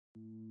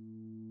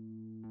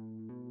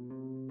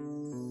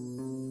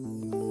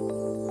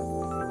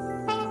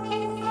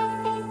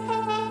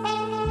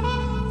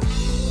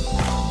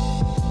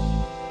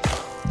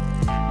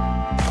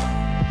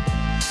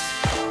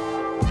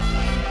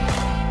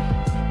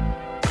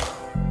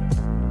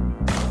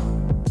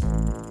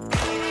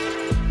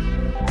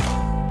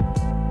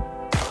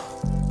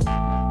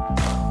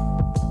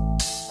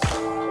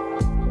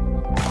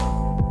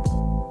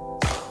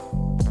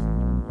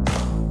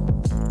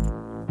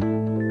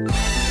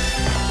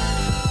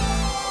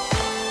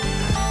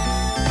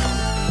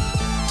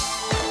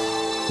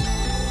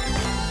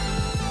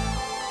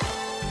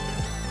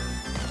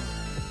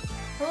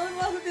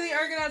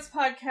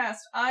podcast.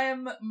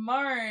 I'm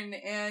Marn,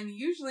 and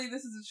usually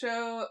this is a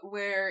show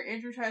where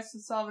Andrew tries to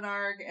solve an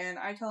arc and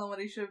I tell him what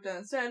he should have done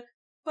instead.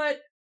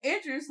 But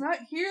Andrew's not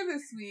here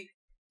this week.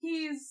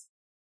 He's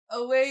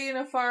away in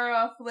a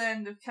far-off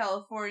land of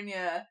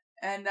California,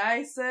 and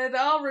I said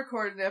I'll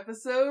record an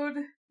episode.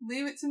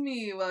 Leave it to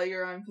me while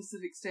you're on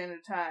Pacific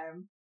Standard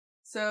Time.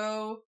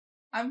 So,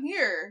 I'm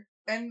here,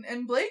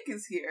 and Blake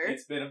is here.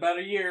 It's been about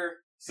a year,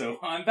 so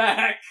I'm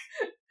back.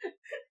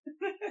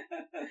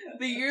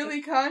 The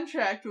yearly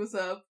contract was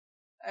up.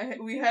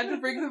 We had to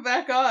bring them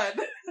back on.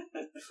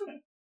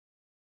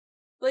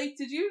 Blake,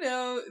 did you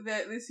know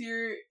that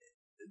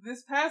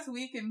this past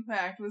week, in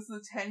fact, was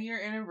the 10-year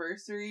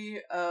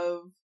anniversary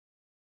of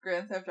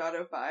Grand Theft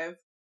Auto 5?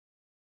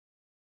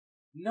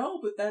 No,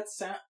 but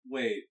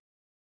wait.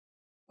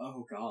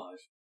 Oh, gosh.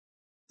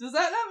 Does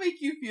that not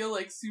make you feel,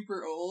 like,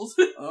 super old?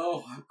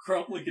 Oh, I'm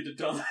crumbling into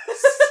dust.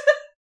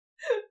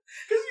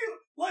 Because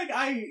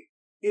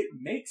it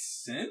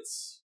makes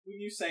sense when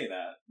you say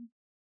that.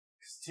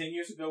 Because 10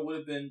 years ago would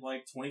have been,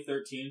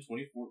 2013,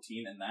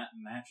 2014, and that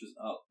matches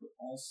up. But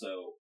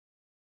also,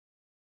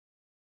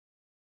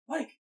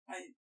 I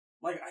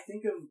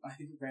think of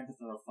Grand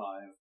Theft Auto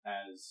 5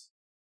 as,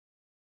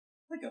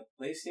 a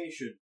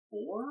PlayStation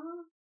 4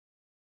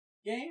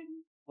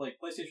 game?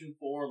 PlayStation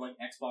 4,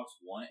 Xbox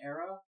One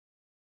era?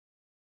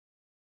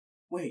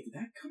 Wait, did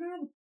that come out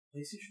on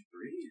PlayStation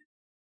 3?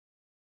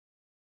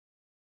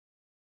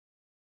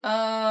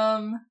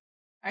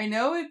 I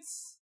know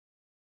it's...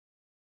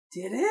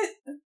 Did it?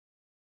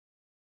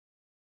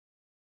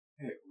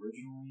 Okay,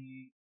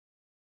 originally...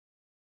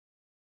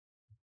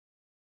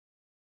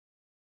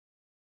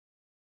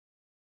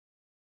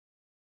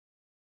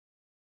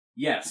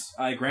 Yes,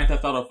 Grand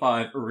Theft Auto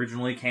 5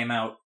 originally came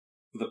out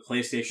for the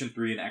PlayStation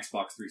 3 and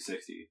Xbox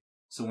 360.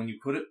 So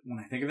when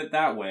I think of it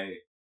that way,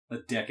 a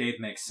decade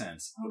makes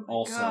sense. Oh but my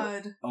also,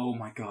 God. Oh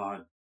my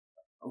god.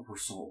 Oh, we're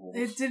so old.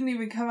 It didn't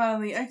even come out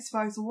on the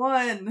Xbox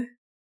One.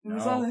 It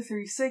was on the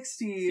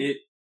 360.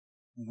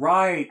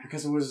 Right,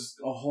 because it was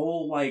a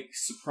whole,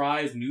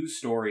 surprise news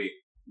story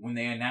when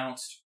they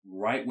announced,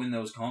 right when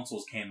those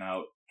consoles came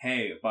out,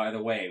 hey, by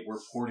the way, we're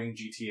porting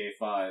GTA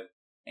 5,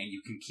 and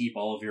you can keep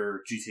all of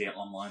your GTA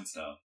Online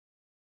stuff.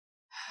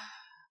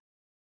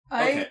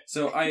 Okay,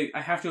 so I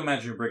have to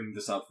imagine you're bringing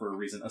this up for a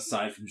reason,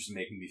 aside from just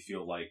making me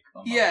feel like a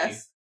mummy.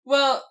 Yes.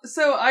 Well,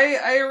 so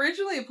I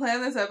originally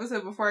planned this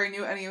episode before I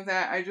knew any of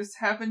that. I just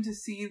happened to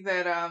see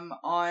that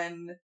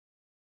on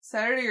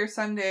Saturday or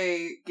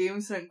Sunday,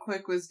 Games Done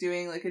Quick was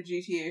doing a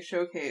GTA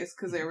showcase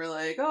because they were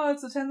like, "Oh,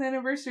 it's the 10th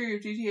anniversary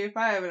of GTA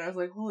 5," and I was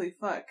like, "Holy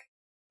fuck,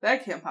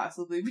 that can't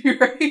possibly be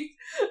right."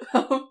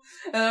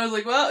 And I was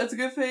like, "Well, it's a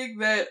good thing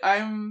that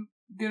I'm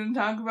gonna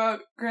talk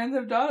about Grand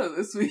Theft Auto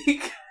this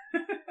week."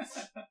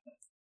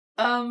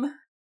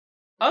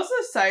 Also,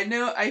 side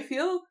note, I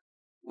feel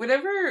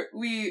whenever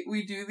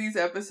we do these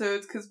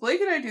episodes, because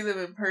Blake and I do them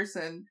in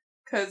person,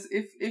 because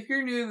if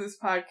you're new to this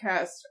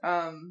podcast,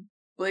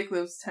 Blake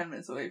lives 10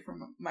 minutes away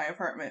from my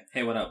apartment.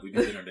 Hey, what up? We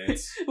do dinner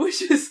dates.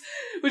 which is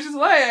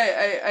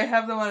why I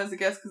have them on as a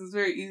guest, because it's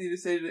very easy to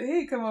say,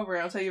 hey, come over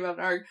and I'll tell you about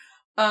an arc.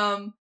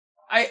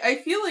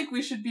 I feel like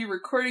we should be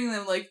recording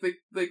them like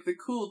the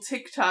cool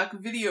TikTok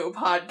video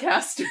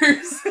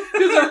podcasters, because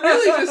we're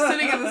really just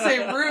sitting in the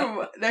same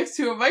room next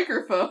to a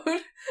microphone.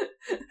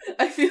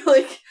 I feel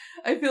like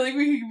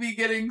we could be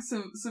getting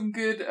some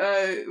good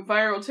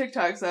viral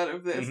TikToks out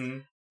of this.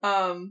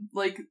 Mm-hmm.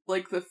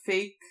 Like the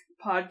fake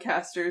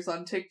podcasters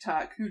on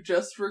TikTok who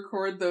just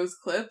record those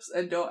clips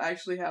and don't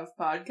actually have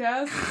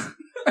podcasts.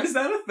 Is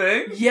that a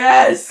thing?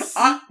 Yes!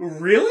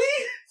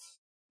 Really?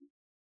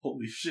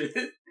 Holy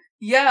shit.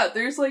 Yeah,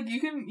 there's you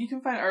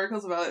can find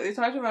articles about it. They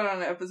talked about it on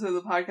an episode of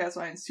the Podcast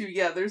Minds too.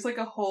 Yeah, there's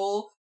a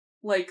whole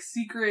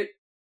secret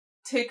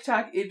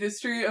TikTok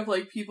industry of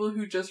people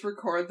who just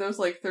record those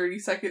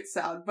 30-second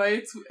sound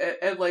bites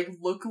and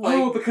look like...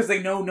 Oh, because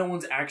they know no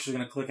one's actually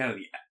gonna click out of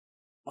the...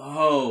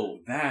 Oh,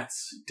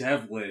 that's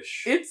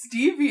devilish. It's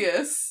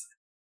devious.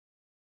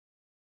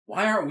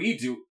 Why are we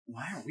doing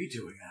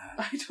that?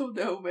 I don't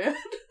know, man.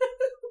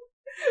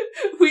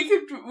 We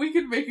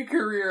could make a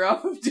career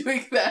off of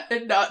doing that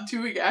and not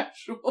doing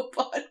actual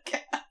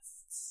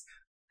podcasts.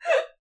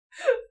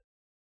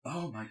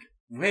 Oh my...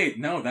 Wait,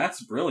 no,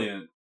 that's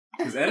brilliant.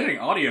 Because editing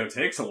audio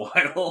takes a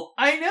while.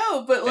 I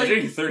know, but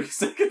editing 30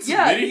 seconds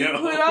yeah, of video. You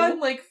put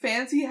on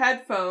fancy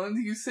headphones,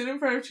 you sit in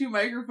front of two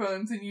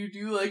microphones, and you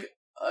do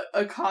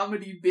a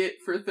comedy bit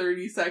for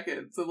 30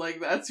 seconds.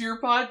 And that's your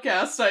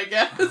podcast, I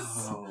guess.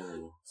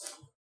 Oh.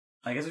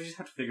 I guess we just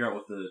have to figure out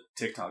what the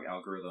TikTok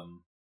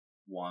algorithm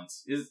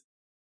wants. Is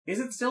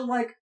it still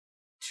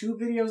 2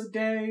 videos a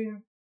day?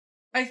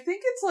 I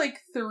think it's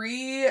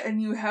 3,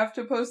 and you have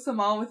to post them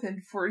all within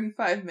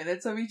 45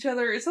 minutes of each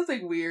other. It's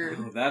something weird.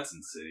 Oh, that's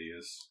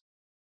insidious.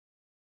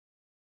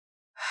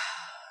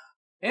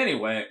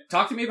 Anyway,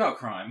 talk to me about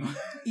crime.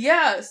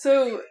 Yeah,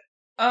 so,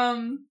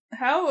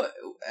 how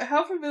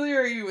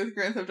familiar are you with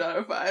Grand Theft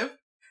Auto 5?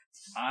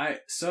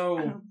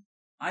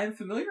 I'm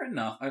familiar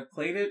enough. I've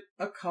played it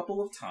a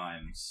couple of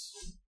times.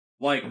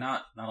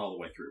 Not all the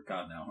way through,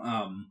 God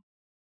no.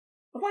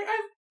 Like,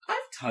 I've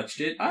touched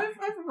it. I've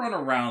run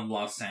around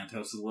Los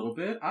Santos a little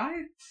bit.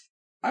 I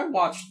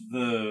watched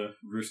the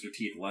Rooster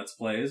Teeth Let's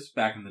Plays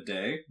back in the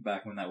day,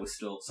 back when that was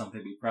still something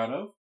to be proud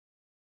of.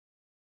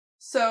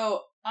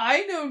 So,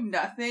 I know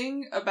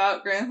nothing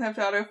about Grand Theft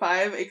Auto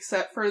 5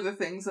 except for the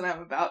things that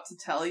I'm about to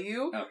tell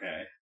you.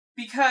 Okay.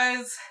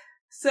 Because,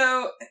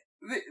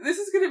 this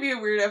is going to be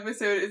a weird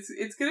episode.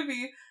 It's going to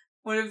be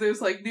one of those,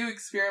 like, new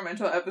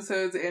experimental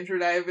episodes Andrew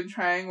and I have been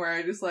trying where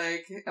I just,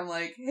 like, I'm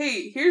like,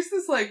 hey, here's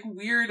this, like,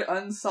 weird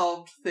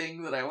unsolved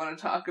thing that I want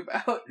to talk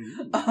about.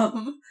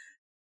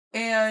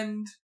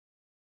 And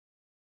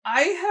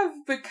I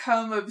have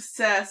become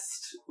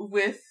obsessed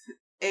with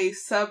a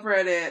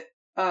subreddit,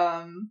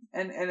 and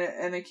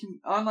a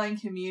online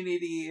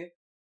community,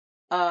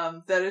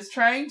 that is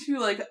trying to,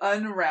 like,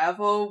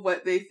 unravel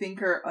what they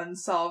think are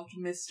unsolved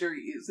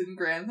mysteries in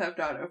Grand Theft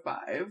Auto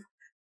 5.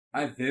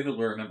 I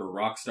vividly remember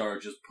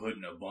Rockstar just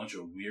putting a bunch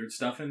of weird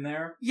stuff in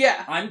there.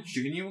 Yeah. I'm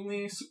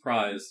genuinely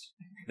surprised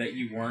that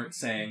you weren't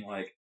saying,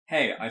 like,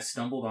 hey, I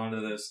stumbled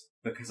onto this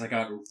because I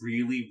got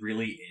really,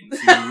 really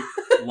into,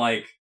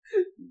 like,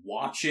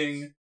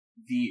 watching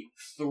the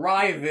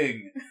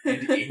thriving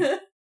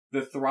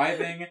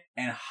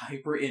and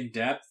hyper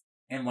in-depth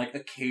and, like,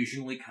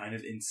 occasionally kind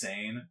of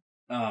insane,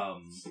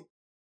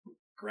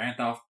 Grand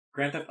Theft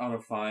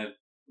Auto 5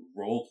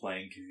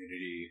 role-playing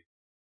community.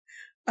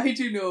 I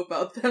do know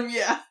about them,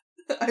 yeah.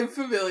 I'm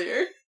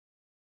familiar.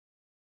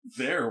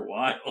 They're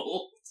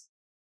wild.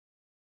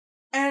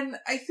 And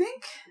I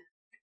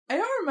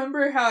don't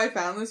remember how I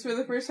found this for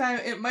the first time.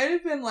 It might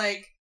have been,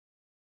 like,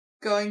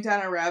 going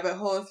down a rabbit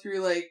hole through,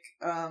 like,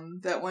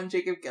 that one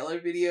Jacob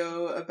Geller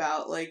video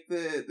about, like,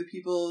 the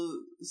people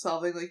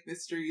solving, like,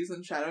 mysteries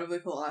in Shadow of the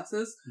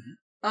Colossus.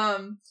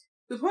 Mm-hmm.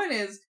 The point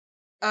is,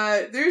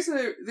 there's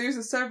a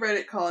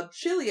subreddit called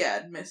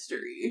Chiliad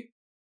Mystery,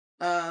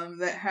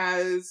 that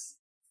has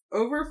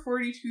over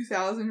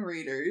 42,000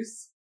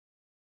 readers,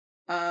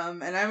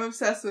 and I'm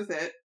obsessed with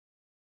it,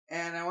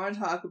 and I want to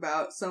talk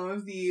about some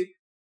of the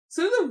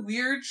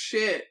weird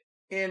shit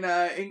in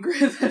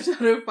Grand Theft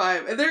Auto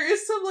 5, and there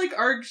is some, like,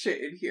 ARG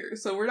shit in here,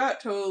 so we're not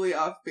totally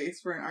off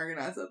base for an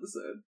Argonauts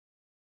episode.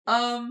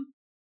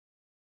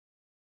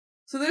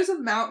 So there's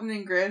a mountain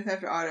in Grand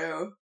Theft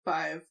Auto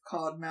 5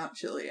 called Mount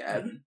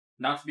Chiliad.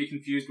 Not to be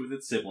confused with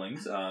its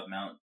siblings,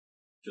 Mount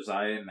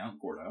Josiah and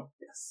Mount Gordo.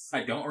 Yes.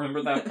 I don't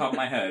remember that off the top of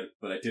my head,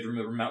 but I did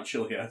remember Mount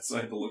Chiliad, so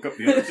I had to look up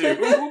the other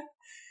two.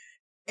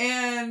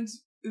 And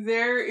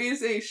there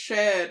is a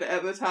shed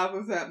at the top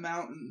of that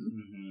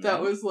mountain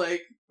that was,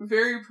 like,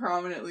 very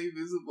prominently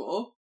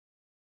visible.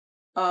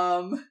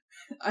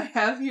 I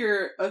have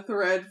here a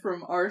thread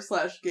from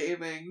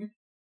r/gaming.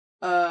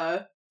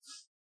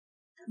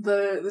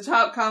 The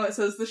top comment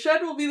says, the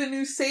shed will be the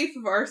new safe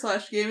of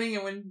r/gaming,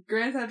 and when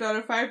Grand Theft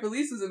Auto 5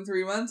 releases in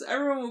 3 months,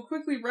 everyone will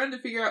quickly run to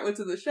figure out what's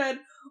in the shed,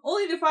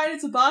 only to find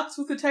it's a box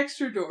with a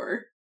texture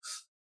door.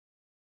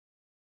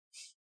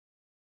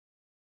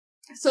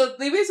 So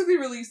they basically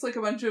released, like,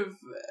 a bunch of,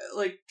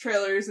 like,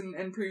 trailers and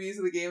previews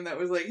of the game that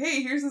was like,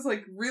 hey, here's this,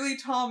 like, really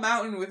tall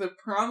mountain with a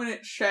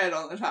prominent shed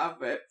on the top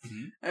of it.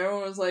 Mm-hmm.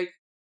 Everyone was like,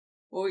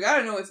 well, we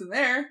gotta know what's in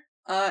there.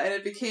 And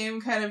it became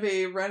kind of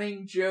a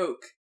running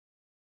joke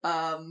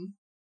online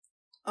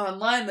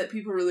that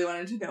people really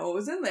wanted to know what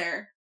was in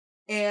there.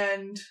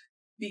 And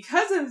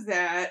because of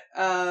that,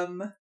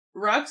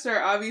 Rockstar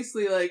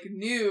obviously, like,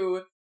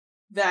 knew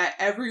that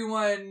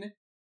everyone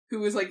who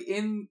was, like,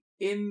 in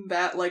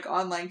that, like,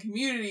 online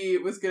community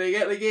was gonna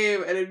get the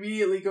game and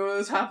immediately go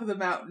to the top of the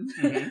mountain.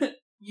 Mm-hmm.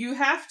 You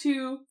have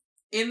to,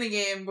 in the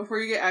game, before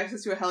you get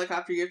access to a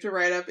helicopter, you have to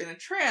ride up in a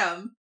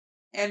tram,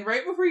 and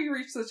right before you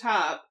reach the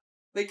top,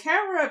 the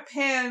camera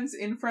pans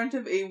in front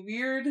of a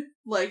weird,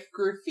 like,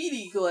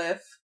 graffiti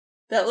glyph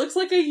that looks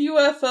like a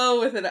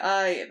UFO with an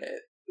eye in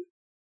it.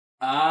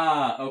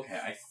 Ah, okay.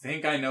 I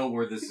think I know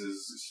where this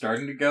is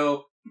starting to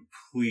go.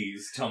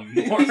 Please tell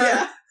me more.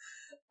 Yeah.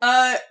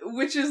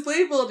 Which is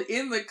labeled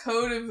in the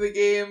code of the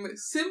game,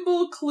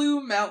 Symbol Clue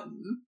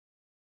Mountain.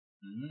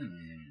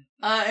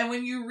 And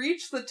when you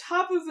reach the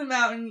top of the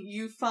mountain,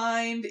 you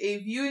find a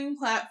viewing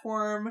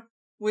platform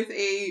with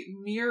a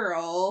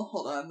mural.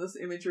 Hold on, this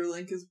Imager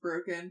link is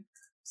broken.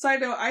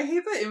 Side note, I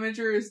hate that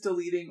Imager is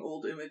deleting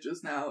old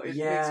images now. It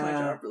makes my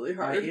job really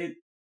hard.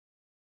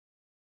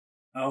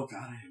 Oh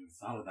god, I hadn't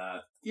thought of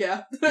that.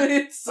 Yeah,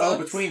 it sucks. Oh,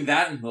 between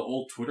that and the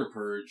old Twitter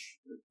purge.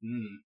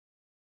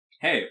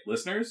 Hey,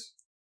 listeners,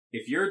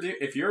 if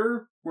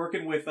you're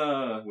working with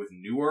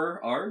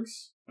newer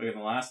ARGs, like in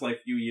the last,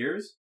 like, few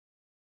years,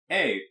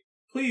 A,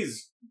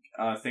 please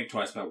think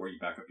twice about where you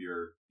back up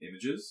your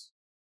images.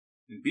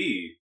 And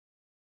B,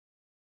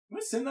 I'm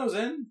gonna send those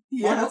in.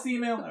 Yeah. What's the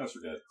email? I always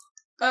forget.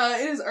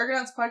 It is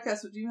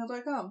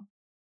argonautspodcast@gmail.com.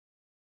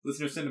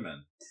 Listener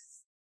Cinnamon.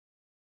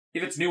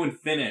 If it's new and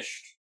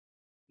finished,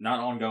 not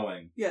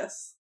ongoing.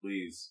 Yes.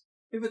 Please.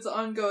 If it's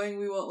ongoing,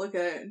 we won't look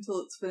at it until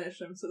it's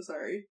finished. I'm so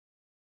sorry.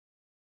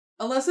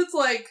 Unless it's,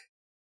 like,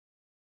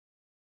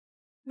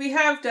 we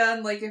have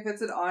done, like, if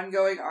it's an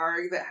ongoing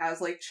ARG that has,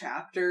 like,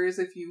 chapters,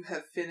 if you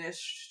have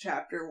finished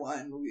chapter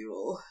 1, we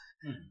will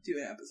do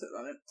an episode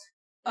on it.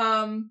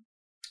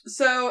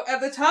 So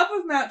at the top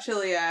of Mount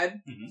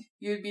Chiliad,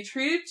 you would be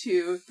treated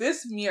to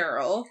this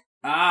mural.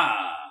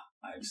 Ah,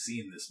 I've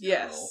seen this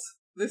mural. Yes,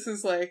 this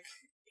is like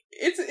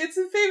it's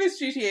a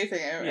famous GTA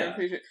thing. I'm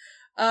pretty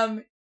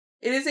sure.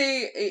 It is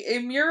a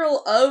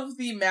mural of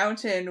the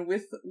mountain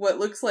with what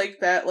looks like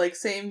that like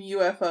same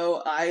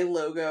UFO eye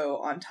logo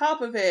on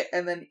top of it,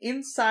 and then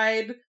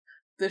inside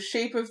the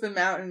shape of the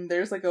mountain,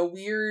 there's like a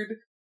weird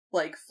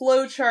like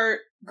flowchart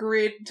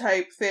grid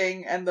type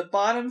thing, and the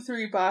bottom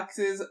 3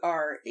 boxes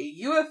are a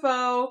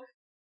UFO,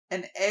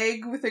 an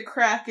egg with a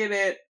crack in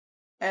it,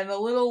 and a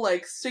little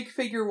like stick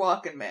figure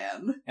walking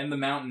man. And the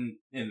mountain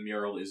in the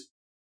mural is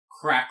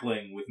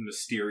crackling with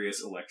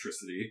mysterious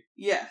electricity.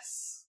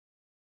 Yes.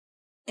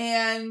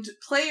 And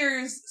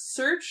players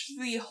search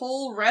the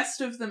whole rest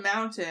of the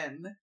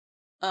mountain.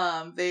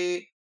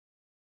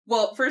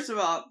 First of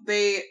all,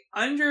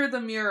 under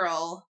the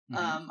mural,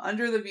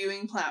 under the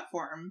viewing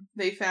platform,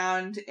 they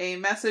found a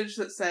message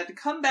that said,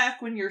 "Come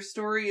back when your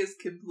story is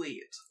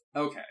complete."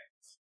 Okay.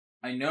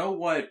 I know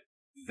what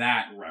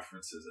that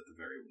references at the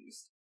very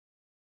least.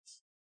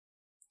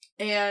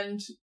 And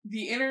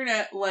the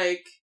internet,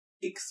 like,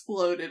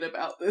 exploded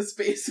about this,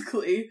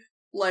 basically.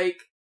 Like,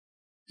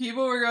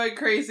 people were going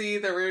crazy,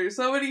 there were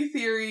so many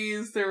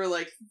theories, there were,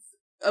 like,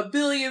 a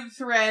billion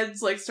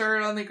threads, like,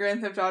 started on the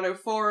Grand Theft Auto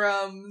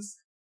forums.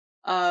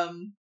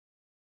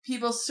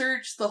 People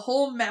searched the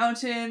whole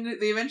mountain.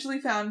 They eventually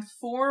found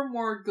 4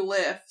 more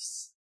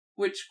glyphs,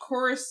 which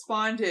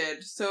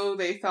corresponded, so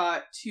they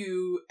thought,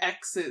 to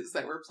X's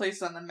that were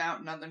placed on the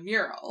mountain on the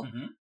mural.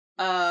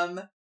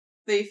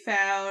 They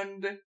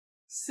found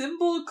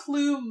symbol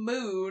clue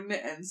moon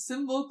and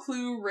symbol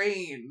clue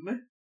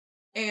rain.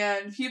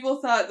 And people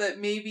thought that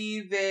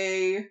maybe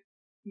they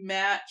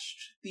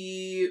matched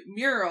the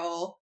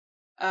mural,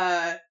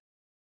 and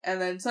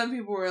then some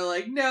people were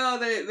like, no,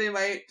 they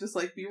might just,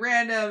 like, be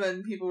random,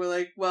 and people were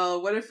like,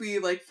 well, what if we,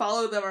 like,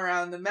 follow them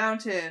around the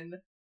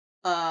mountain,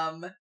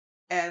 and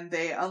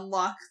they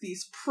unlock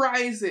these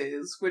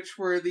prizes, which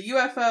were the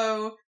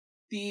UFO,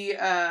 the,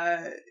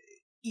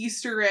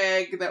 Easter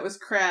egg that was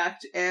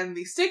cracked, and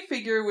the stick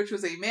figure, which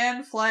was a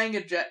man flying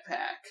a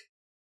jetpack.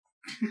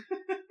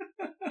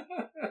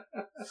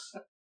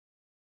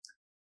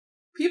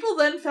 People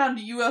then found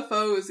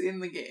UFOs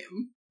in the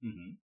game.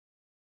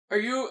 Are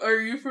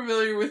you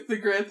familiar with the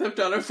Grand Theft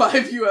Auto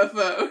 5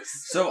 UFOs?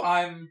 So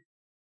I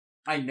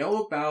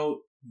know about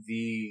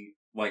the,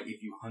 like,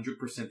 if you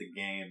 100% the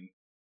game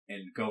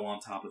and go on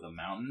top of the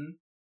mountain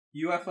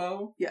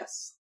UFO.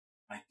 Yes.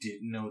 I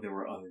didn't know there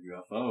were other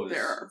UFOs.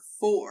 There are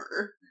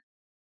 4.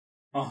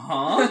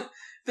 Uh-huh.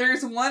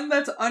 There's one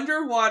that's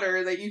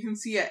underwater that you can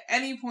see at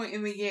any point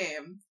in the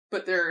game,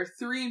 but there are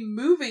 3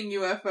 moving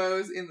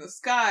UFOs in the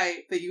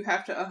sky that you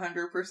have to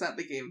 100%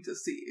 the game to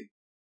see.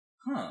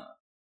 Huh.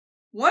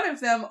 One of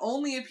them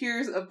only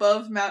appears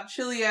above Mount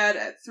Chiliad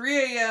at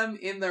 3 a.m.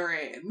 in the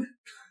rain.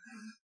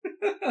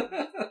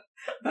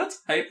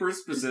 That's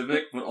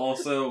hyper-specific, but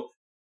also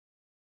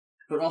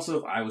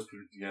if I was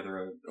putting together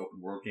an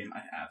open world game,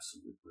 I'd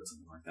absolutely put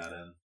something like that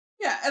in.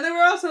 Yeah, and there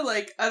were also,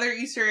 like, other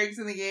Easter eggs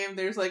in the game.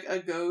 There's, like, a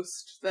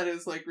ghost that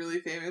is, like, really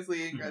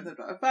famously in Grand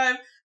Theft Auto 5.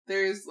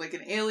 There's, like,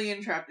 an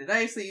alien trapped in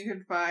ice that you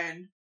can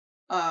find.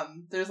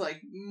 There's,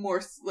 like,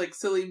 more, like,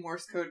 silly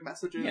Morse code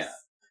messages. Yeah.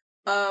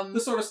 The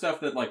sort of stuff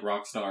that, like,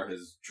 Rockstar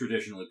has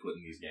traditionally put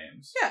in these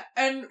games. Yeah,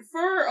 and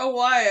for a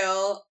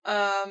while,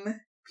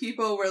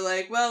 people were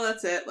like, well,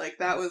 that's it. Like,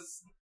 that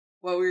was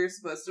what we were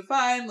supposed to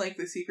find, like,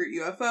 the secret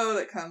UFO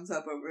that comes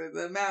up over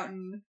the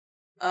mountain.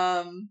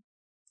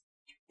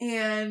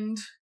 And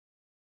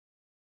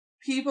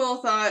people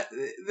thought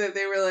that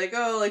they were like,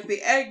 oh, like,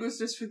 the egg was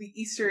just for the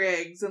Easter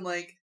eggs, and,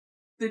 like,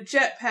 the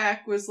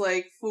jetpack was,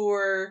 like,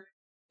 for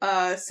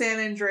San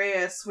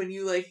Andreas when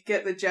you, like,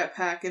 get the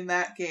jetpack in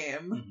that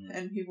game.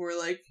 And people were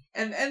like,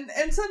 and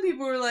some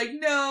people were like,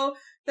 no,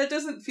 that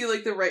doesn't feel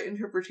like the right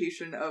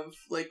interpretation of,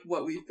 like,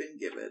 what we've been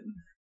given.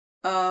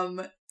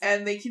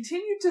 And they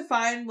continued to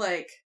find,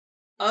 like,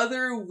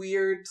 other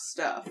weird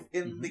stuff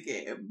in the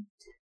game.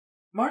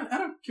 Martin,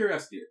 out of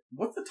curiosity,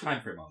 what's the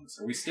time frame on this?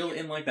 Are we still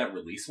in, like, that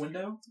release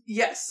window?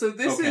 Yes, so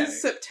this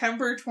is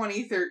September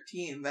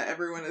 2013 that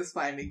everyone is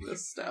finding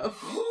this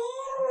stuff.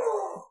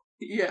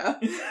 Yeah.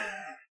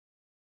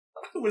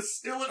 I was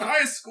still in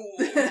high school!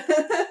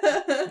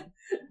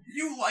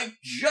 You, like,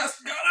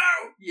 just got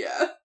out!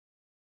 Yeah.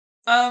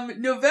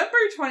 November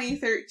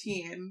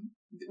 2013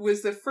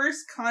 was the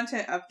first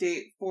content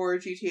update for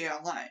GTA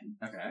Online.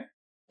 Okay.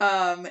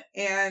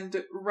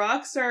 And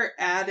Rockstar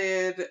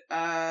added,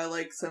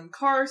 like, some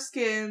car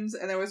skins,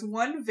 and there was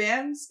one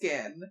van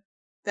skin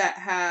that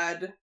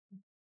had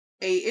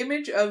a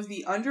image of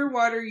the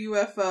underwater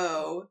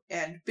UFO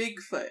and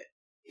Bigfoot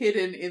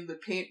hidden in the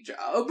paint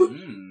job.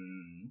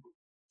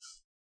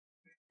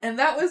 And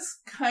that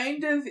was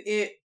kind of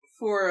it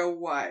for a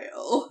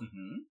while.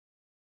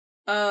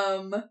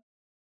 And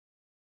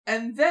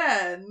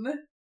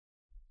then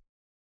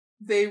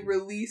they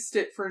released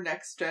it for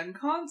next-gen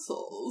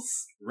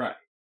consoles. Right.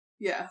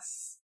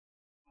 Yes.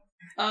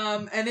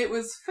 And it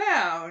was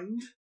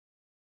found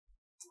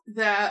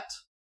that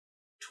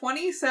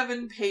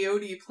 27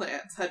 peyote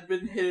plants had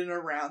been hidden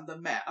around the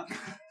map.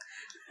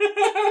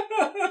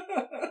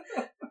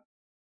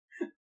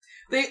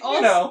 They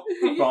also,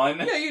 for fun.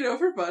 Yeah,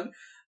 for fun.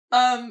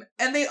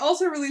 And they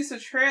also released a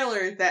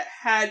trailer that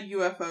had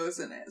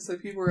UFOs in it. So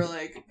people were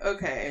like,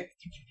 okay,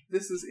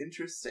 this is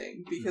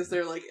interesting. Because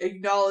they're like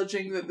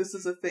acknowledging that this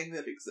is a thing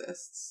that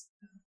exists.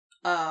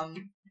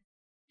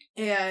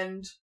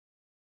 And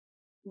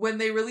when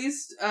they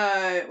released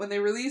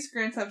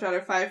Grand Theft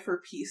Auto 5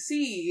 for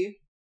PC,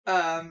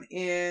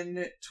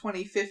 in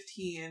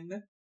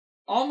 2015,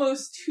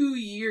 almost 2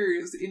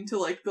 years into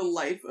like the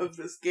life of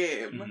this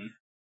game,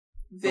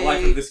 the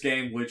life of this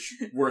game, which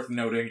worth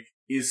noting,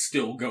 is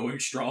still going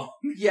strong.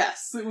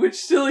 Yes, which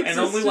still exists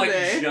and only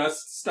today. like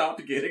just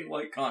stopped getting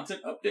like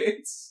content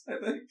updates, I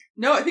think.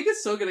 No, I think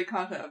it's still getting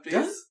content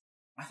updates.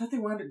 I thought they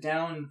wound it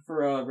down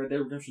for Red Dead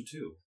Redemption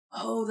 2.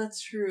 Oh,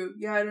 that's true.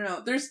 Yeah, I don't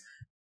know.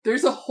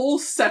 There's a whole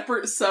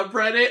separate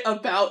subreddit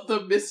about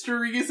the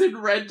mysteries in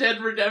Red Dead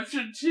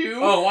Redemption 2.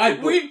 Oh,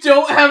 we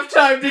don't have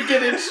time to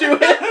get into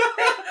it.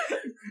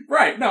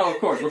 Right, no, of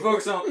course.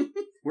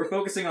 We're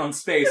focusing on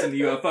space and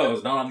the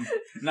UFOs,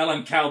 not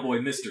on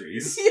cowboy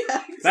mysteries. Yeah,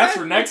 exactly. That's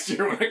for next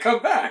year when I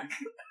come back.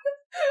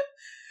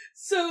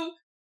 So,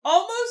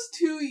 almost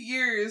 2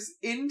 years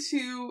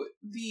into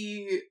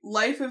the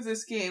life of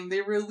this game,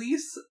 they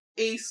release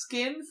a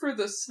skin for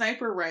the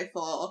sniper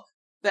rifle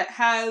that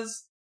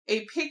has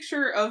a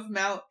picture of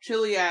Mount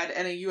Chiliad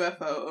and a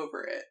UFO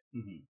over it.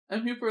 Mm-hmm.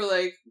 And people are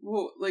like,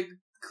 well, like,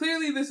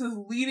 clearly this is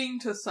leading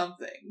to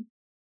something.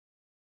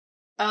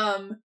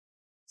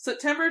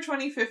 September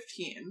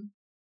 2015,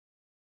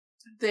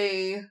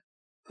 they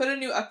put a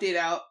new update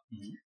out.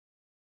 Mm-hmm.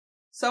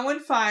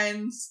 Someone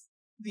finds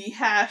the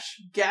hash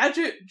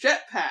gadget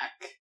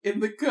jetpack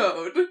in the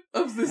code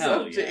of this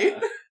update.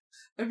 Yeah.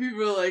 And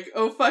people are like,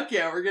 oh fuck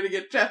yeah, we're gonna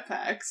get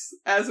jetpacks,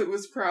 as it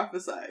was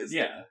prophesized.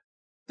 Yeah.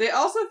 They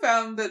also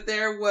found that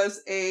there was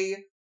a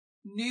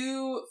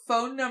new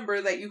phone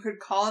number that you could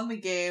call in the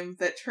game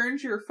that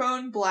turns your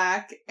phone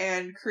black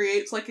and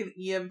creates like an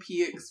EMP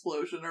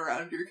explosion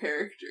around your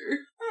character.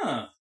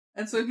 Huh.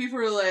 And so people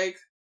were like,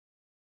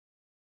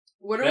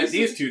 what are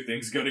these two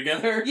things go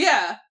together?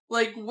 Yeah.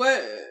 Like,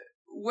 what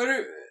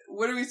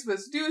are we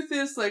supposed to do with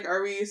this? Like,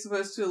 are we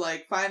supposed to,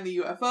 like, find the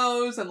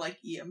UFOs and, like,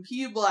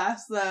 EMP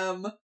blast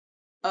them?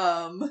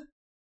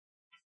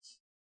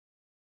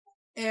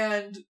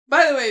 And,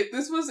 by the way,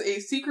 this was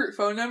a secret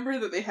phone number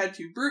that they had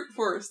to brute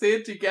force. They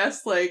had to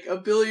guess, like,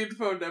 1 billion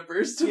phone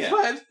numbers to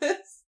find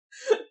this.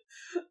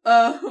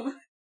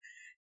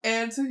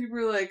 And so people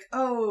were like,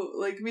 oh,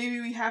 like,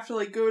 maybe we have to,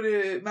 like, go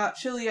to Mount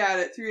Chiliad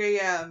at 3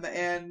 a.m.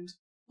 and,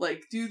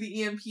 like, do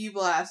the EMP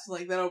blast, and,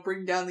 like, that'll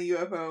bring down the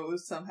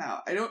UFOs somehow.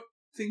 I don't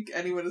think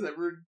anyone has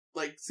ever,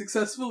 like,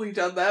 successfully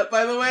done that,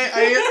 by the way.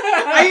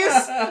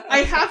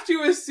 I have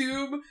to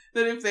assume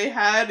that if they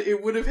had,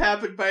 it would have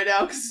happened by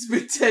now, because it's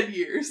been 10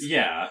 years.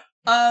 Yeah.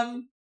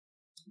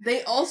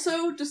 They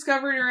also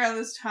discovered around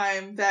this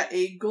time that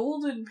a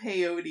golden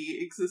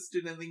peyote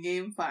existed in the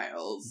game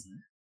files,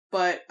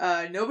 but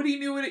nobody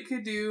knew what it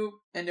could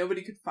do, and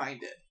nobody could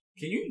find it.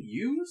 Can you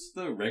use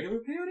the regular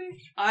peyote?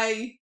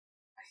 I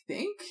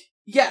think?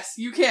 Yes,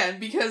 you can,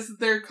 because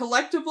they're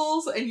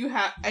collectibles,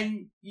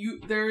 and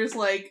there is,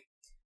 like,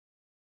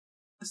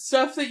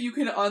 stuff that you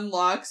can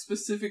unlock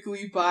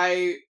specifically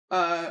by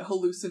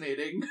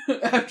hallucinating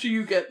after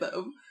you get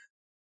them.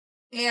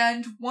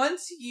 And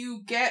once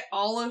you get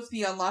all of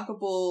the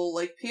unlockable,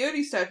 like,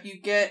 peyote stuff,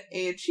 you get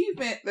an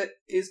achievement that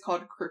is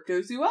called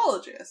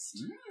Cryptozoologist.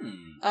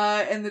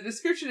 And the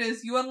description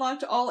is, you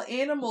unlocked all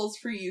animals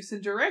for use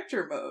in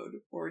director mode.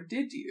 Or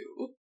did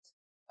you?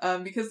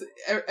 Because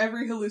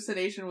every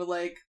hallucination would,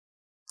 like,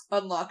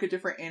 unlock a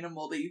different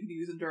animal that you can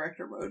use in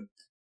director mode.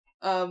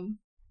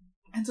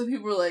 And so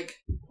people were like,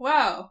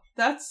 wow,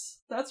 that's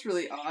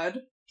really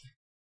odd.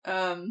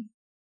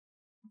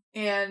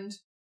 And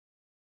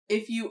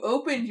if you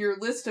opened your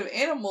list of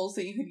animals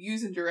that you could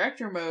use in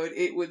director mode,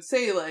 it would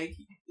say, like,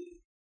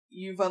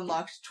 you've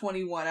unlocked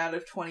 21 out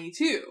of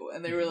 22.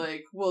 And they were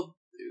like, well,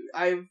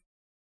 I've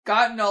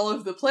gotten all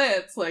of the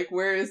plants, like,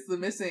 where is the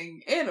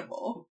missing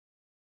animal?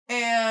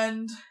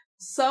 And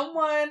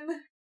someone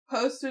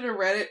posted a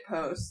Reddit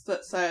post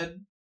that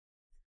said,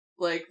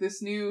 like,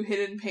 this new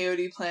hidden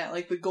peyote plant,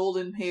 like the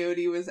golden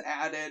peyote, was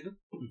added.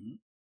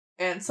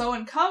 And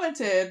someone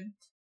commented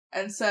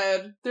and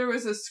said there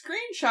was a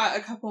screenshot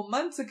a couple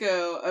months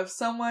ago of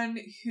someone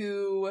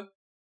who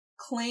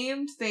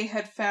claimed they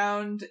had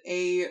found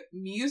a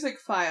music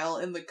file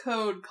in the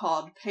code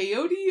called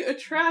Peyote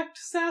Attract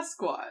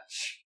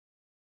Sasquatch.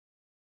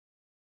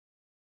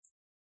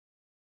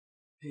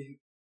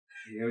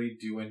 Peyote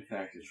do in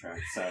fact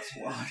attract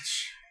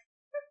Sasquatch.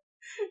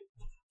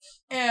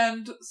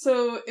 And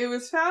so it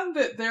was found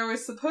that there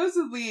was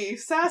supposedly a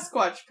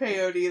Sasquatch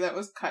peyote that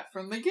was cut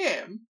from the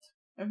game.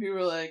 And people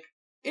were like,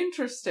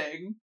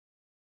 interesting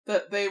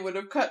that they would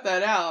have cut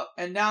that out,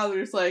 and now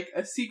there's, like,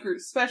 a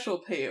secret special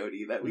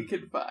peyote that we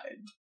can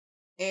find.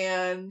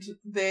 and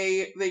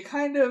they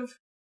kind of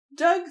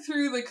dug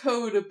through the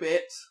code a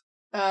bit,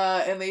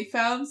 and they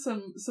found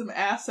some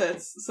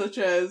assets such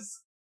as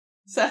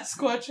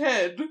Sasquatch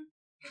head,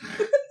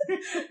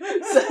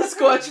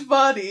 Sasquatch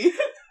body.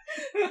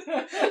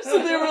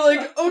 So they were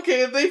like,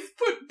 okay, they've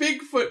put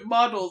Bigfoot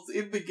models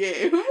in the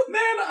game.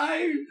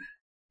 Man,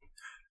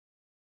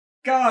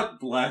 God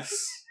bless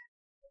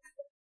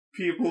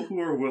people who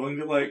are willing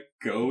to, like,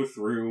 go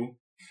through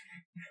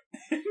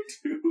and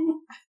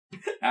do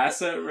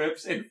asset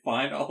rips and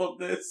find all of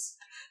this.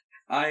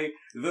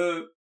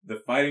 The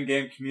fighting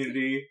game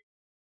community,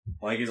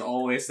 like, is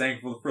always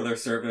thankful for their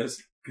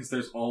service, because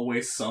there's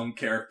always some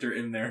character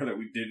in there that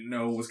we didn't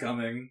know was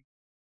coming,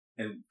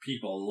 and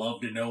people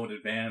love to know in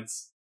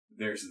advance.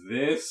 There's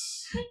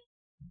this.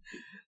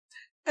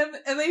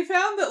 And they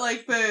found that,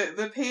 like,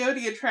 the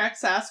Peyote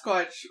Attract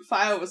Sasquatch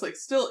file was, like,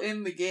 still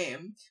in the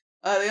game.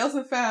 They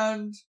also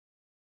found,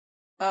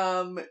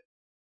 a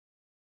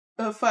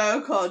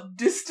file called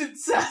Distant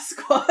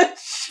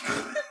Sasquatch.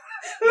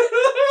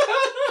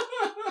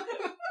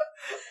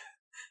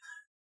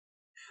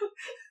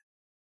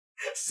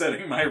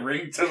 Setting my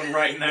ringtone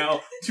right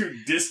now to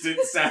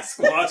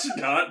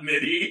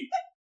distantsasquatch.midi.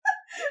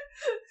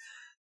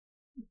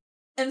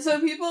 And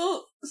so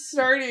people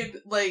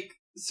started, like,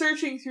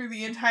 searching through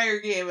the entire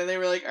game, and they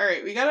were like,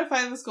 alright, we gotta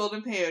find this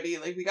golden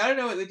peyote, like, we gotta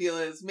know what the deal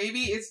is.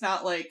 Maybe it's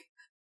not, like,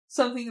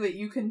 something that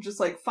you can just,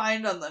 like,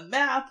 find on the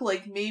map,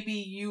 like, maybe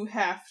you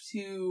have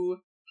to,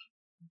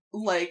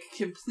 like,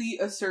 complete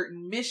a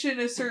certain mission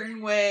a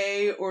certain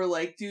way, or,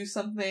 like, do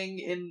something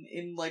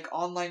in like,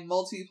 online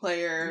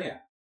multiplayer. Yeah.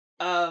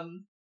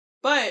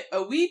 But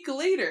a week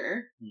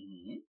later,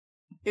 Mm-hmm.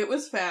 it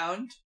was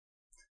found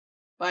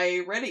by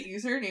a Reddit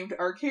user named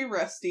RK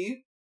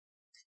Rusty.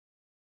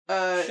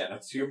 Shout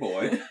out to your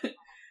boy.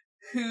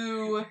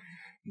 Who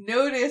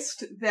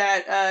noticed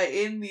that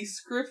in the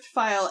script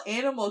file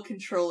animal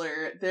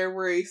controller, there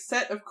were a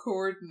set of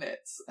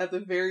coordinates at the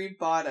very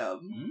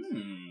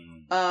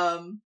bottom.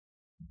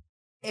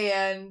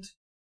 And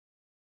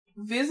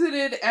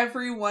visited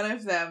every one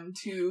of them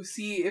to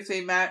see if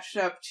they matched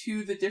up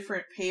to the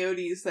different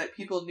peyotes that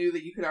people knew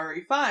that you could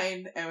already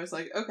find, and was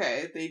like,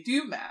 okay, they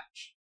do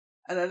match.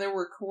 And then there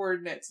were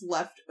coordinates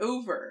left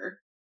over.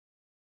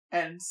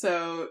 And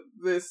so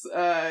this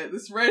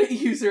Reddit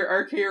user,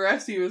 RK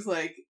Rusty, was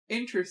like,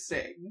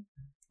 interesting.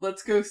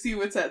 Let's go see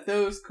what's at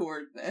those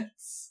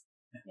coordinates.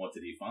 What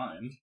did he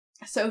find?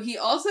 So he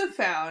also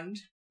found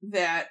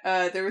that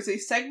there was a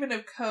segment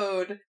of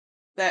code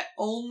that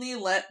only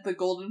let the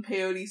golden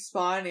peyote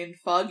spawn in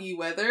foggy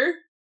weather.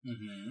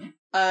 Mm-hmm.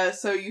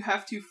 So you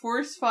have to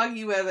force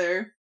foggy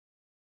weather.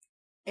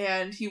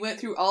 And he went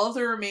through all of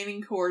the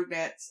remaining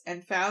coordinates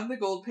and found the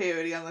gold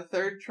peyote on the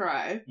third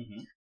try.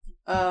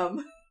 Mm-hmm.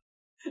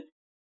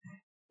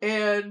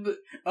 And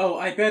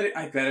I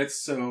bet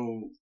it's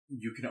so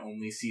you can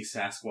only see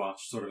Sasquatch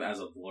sort of as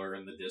a blur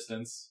in the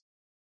distance.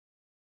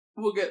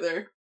 We'll get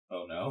there.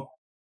 Oh no.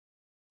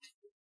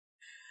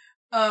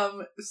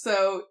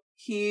 So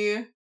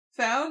he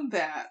found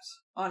that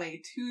on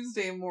a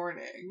Tuesday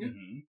morning.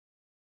 Mm-hmm.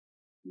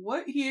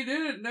 What he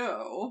didn't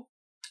know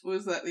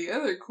was that the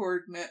other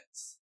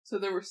coordinates, so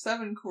there were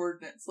 7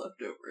 coordinates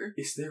left over.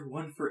 Is there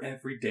one for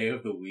every day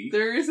of the week?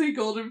 There is a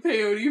golden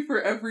peyote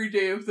for every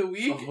day of the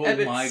week, Oh and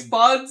it my...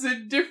 spawns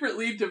in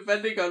differently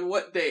depending on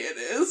what day it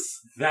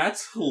is.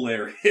 That's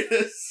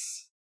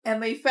hilarious.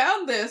 And they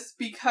found this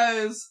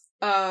because,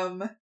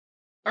 RK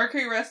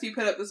Rusty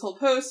put up this whole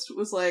post,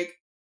 was like,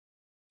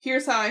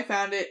 here's how I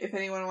found it, if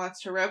anyone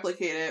wants to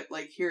replicate it,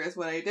 like, here is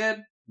what I did.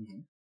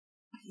 Mm-hmm.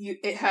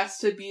 It has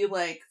to be,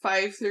 like,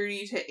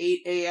 5:30 to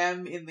 8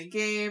 a.m. in the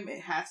game,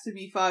 it has to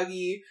be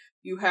foggy,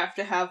 you have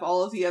to have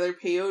all of the other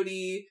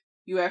peyote,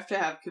 you have to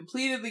have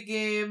completed the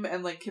game,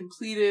 and, like,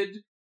 completed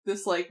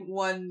this, like,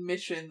 one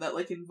mission that,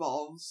 like,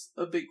 involves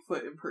a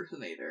Bigfoot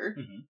impersonator.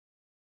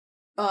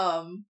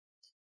 Mm-hmm.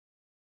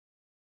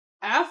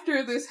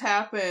 After this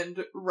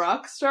happened,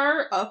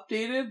 Rockstar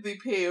updated the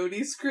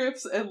peyote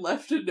scripts and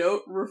left a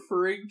note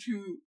referring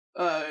to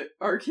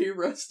RK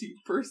Rusty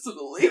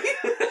personally.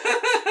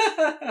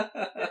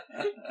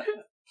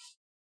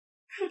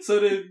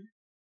 So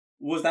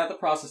was that the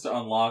process to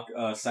unlock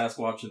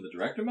Sasquatch in the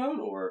director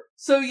mode, or?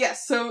 So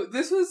yes, so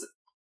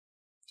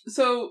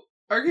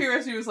RK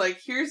Rusty was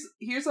like, here's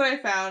what I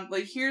found,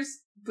 like, here's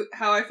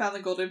how I found the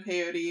golden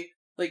peyote,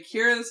 like,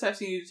 here are the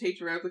steps you need to take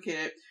to replicate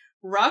it.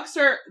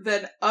 Rockstar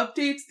then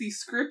updates the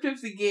script of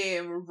the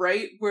game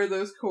right where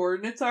those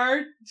coordinates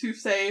are to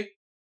say,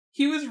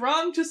 he was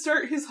wrong to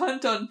start his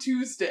hunt on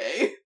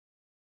Tuesday.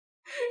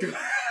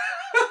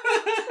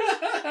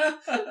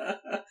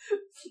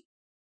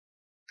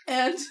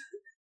 And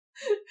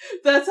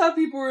that's how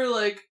people were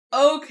like,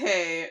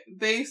 okay,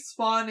 they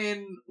spawn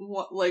in,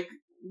 like,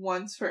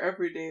 once for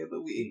every day of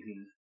the week.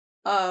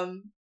 Mm-hmm.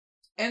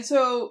 And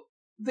so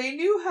they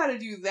knew how to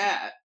do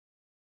that.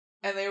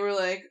 And they were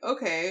like,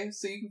 okay,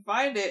 so you can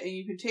find it and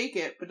you can take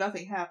it, but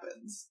nothing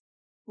happens.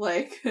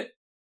 Like,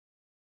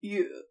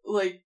 you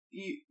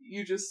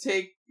just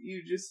take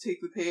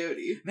the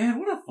peyote. Man,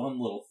 what a fun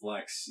little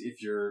flex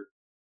if you're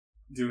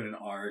doing an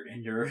arc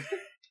and you're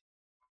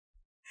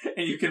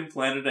and you can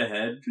plan it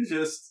ahead to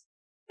just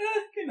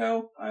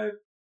I have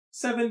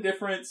 7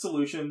 different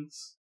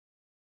solutions.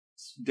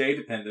 It's day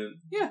dependent.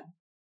 Yeah.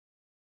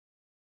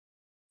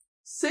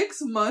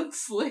 6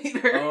 months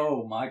later.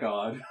 Oh my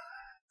god.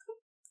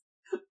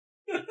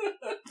 I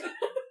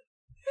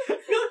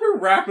feel like we're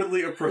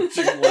rapidly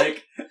approaching,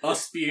 like,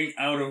 us being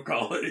out of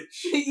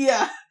college.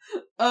 Yeah.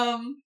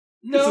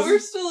 No, we're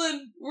still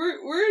in,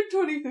 we're in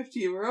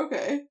 2015, we're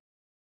okay.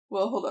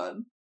 Well, hold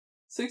on.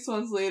 6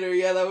 months later,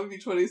 yeah, that would be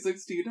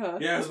 2016, huh?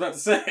 Yeah, I was about to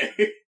say.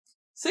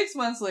 6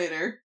 months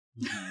later.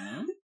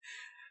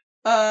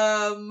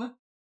 Mm-hmm.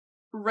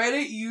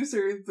 Reddit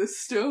user, The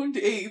Stoned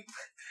Ape.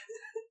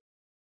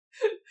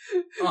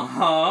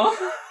 Uh-huh.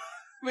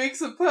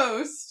 Makes a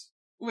post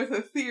with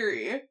a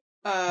theory,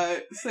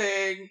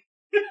 saying,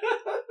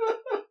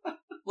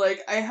 like,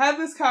 I had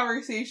this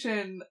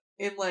conversation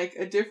in, like,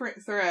 a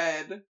different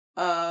thread,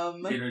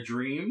 In a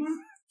dream?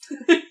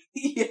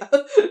 yeah.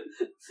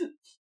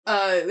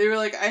 They were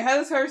like, I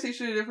had this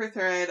conversation in a different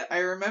thread. I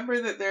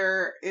remember that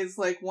there is,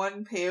 like,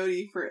 one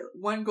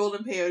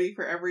golden peyote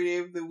for every day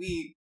of the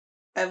week.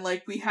 And,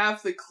 like, we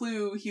have the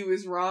clue he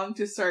was wrong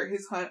to start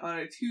his hunt on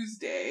a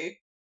Tuesday.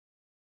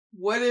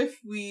 What if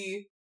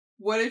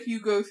you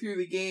go through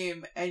the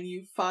game and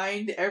you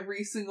find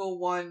every single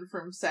one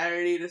from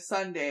Saturday to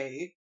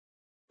Sunday,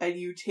 and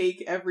you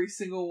take every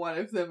single one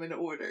of them in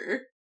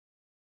order?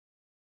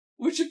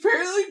 Which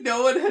apparently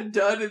no one had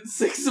done in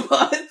 6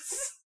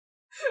 months.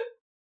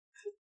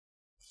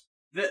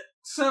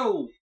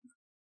 So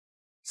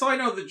I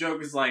know the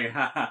joke is like,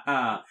 ha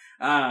ha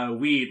ha,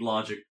 weed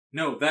logic.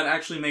 No, that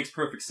actually makes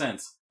perfect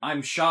sense.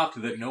 I'm shocked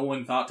that no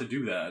one thought to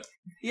do that.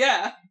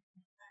 Yeah.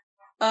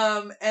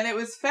 And it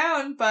was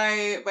found by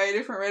a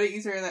different Reddit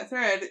user in that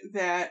thread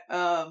that,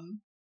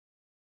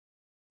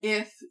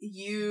 if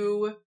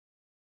you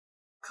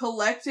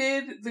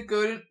collected the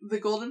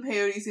golden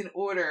peyotes in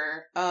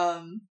order,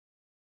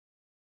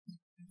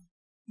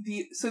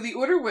 the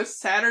order was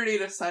Saturday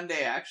to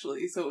Sunday,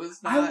 actually, so it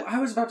was not... I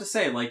was about to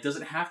say, like, does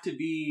it have to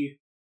be...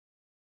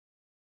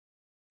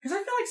 Because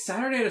I feel like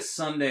Saturday to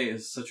Sunday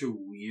is such a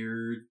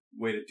weird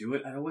way to do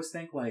it. I always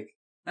think, like,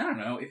 I don't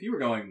know, if you were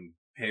going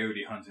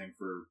peyote hunting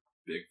for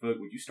Bigfoot,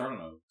 would you start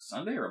on a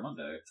Sunday or a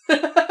Monday?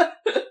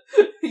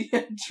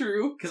 Yeah,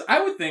 true. Because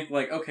I would think,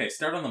 like, okay,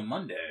 start on the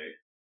Monday.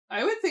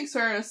 I would think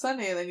start on a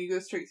Sunday and then you go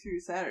straight through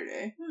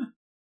Saturday.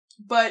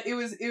 But it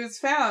was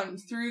found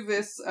through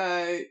this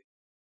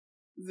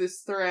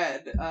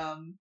thread,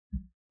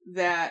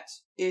 that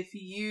if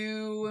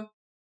you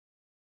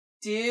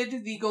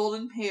did the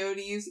golden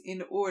peyotes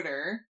in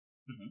order,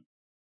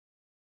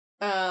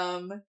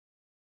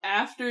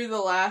 after the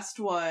last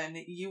one,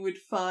 you would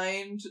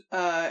find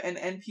an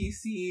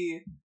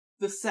NPC,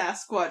 the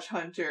Sasquatch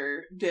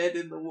Hunter, dead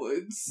in the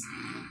woods.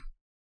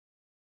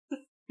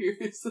 Here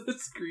is the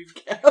screen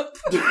cap.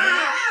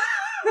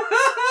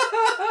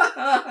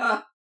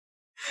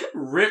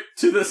 Rip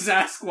to the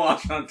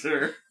Sasquatch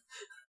Hunter.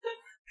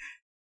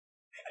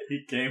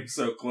 He came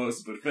so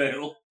close but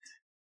failed.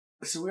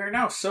 So we're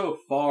now so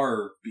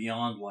far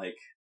beyond, like,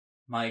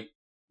 my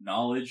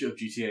knowledge of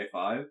GTA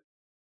 5.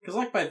 Because,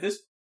 like, by this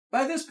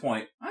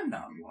point, I'm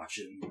not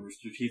watching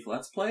Rooster Teeth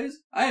Let's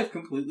Plays. I have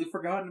completely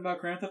forgotten about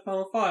Grand Theft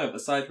Auto 5,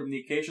 aside from the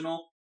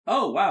occasional,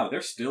 oh wow,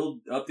 they're still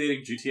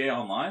updating GTA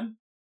Online?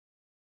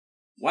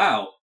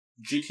 Wow,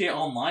 GTA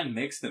Online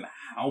makes them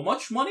how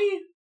much money?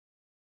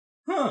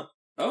 Huh,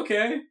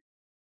 okay.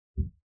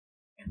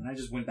 And then I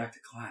just went back to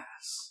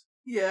class.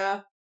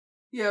 Yeah.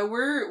 Yeah,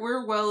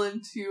 we're well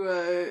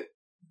into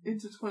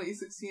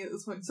 2016 at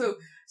this point. So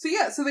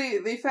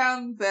they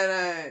found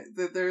that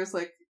there's,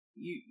 like,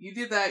 you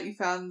did that, you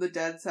found the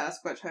dead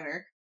Sasquatch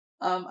Hunter.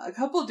 A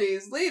couple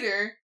days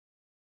later,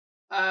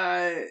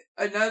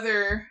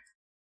 another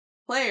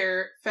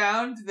player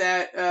found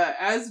that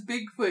as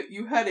Bigfoot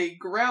you had a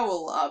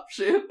growl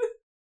option.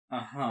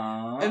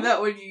 Uh-huh. And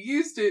that when you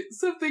used it,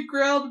 something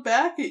growled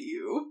back at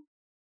you.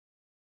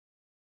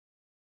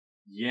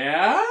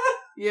 Yeah?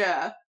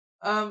 Yeah.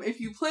 If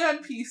you play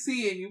on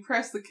PC and you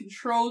press the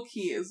control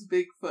key as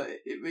Bigfoot,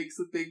 it makes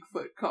a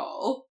Bigfoot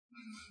call.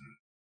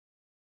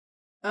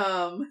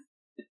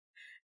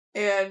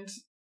 And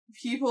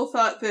people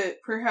thought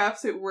that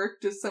perhaps it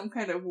worked as some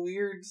kind of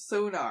weird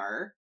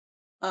sonar,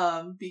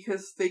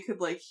 because they could,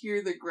 like,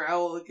 hear the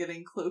growl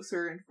getting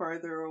closer and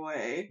farther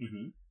away.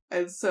 Mm-hmm.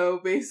 And so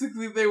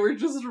basically they were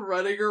just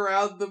running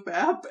around the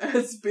map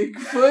as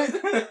Bigfoot.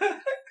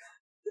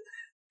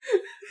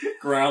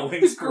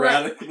 Growling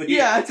sporadically.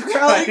 Yeah,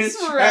 growling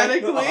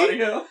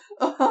sporadically.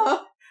 Uh-huh.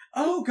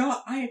 Oh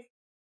god,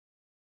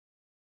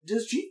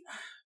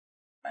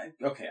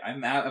 okay,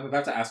 I'm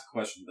about to ask a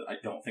question that I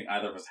don't think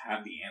either of us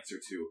have the answer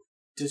to.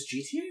 Does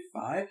GTA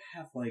 5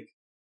 have, like,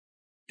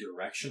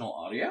 directional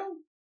audio?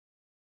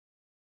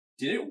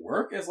 Did it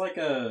work as, like,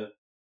 a...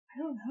 I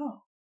don't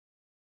know.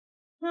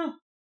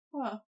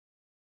 Huh.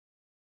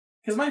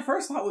 Because my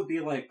first thought would be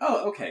like,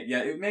 oh, okay,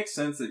 yeah, it makes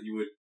sense that you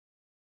would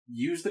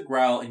use the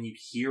growl and you'd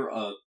hear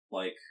a,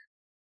 like,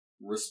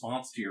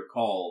 response to your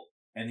call,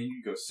 and then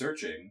you'd go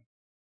searching.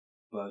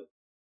 but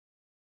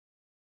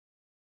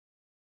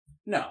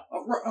no,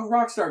 a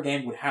Rockstar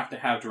game would have to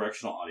have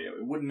directional audio.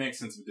 It wouldn't make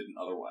sense if it didn't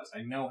otherwise.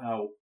 I know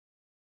how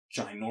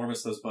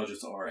ginormous those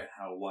budgets are and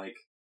how, like,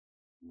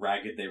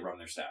 ragged they run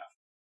their staff.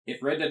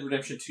 If Red Dead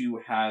Redemption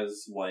 2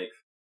 has, like,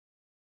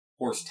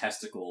 horse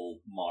testicle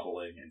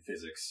modeling and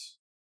physics,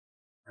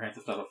 Grand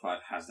Theft Auto 5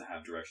 has to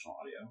have directional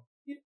audio.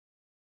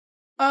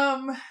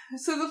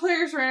 So the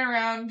players ran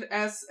around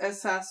as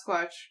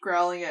Sasquatch,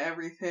 growling at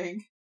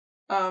everything.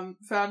 Found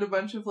a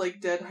bunch of,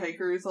 like, dead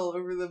hikers all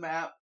over the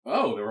map.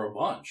 Oh, there were a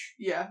bunch.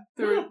 Yeah,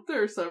 there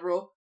are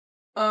several.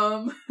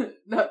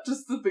 Not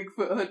just the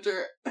Bigfoot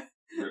hunter.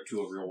 There are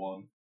 2 a real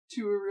one.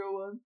 2 a real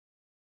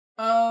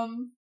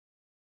one.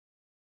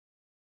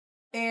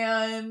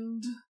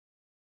 And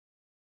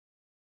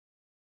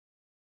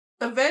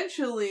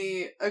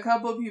eventually, a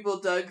couple people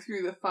dug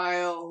through the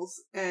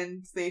files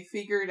and they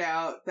figured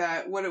out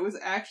that what it was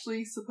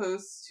actually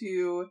supposed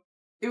to...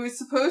 It was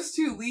supposed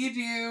to lead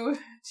you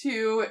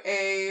to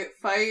a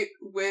fight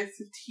with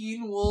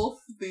Teen Wolf,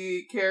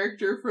 the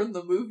character from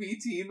the movie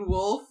Teen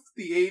Wolf,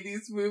 the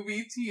 80s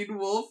movie Teen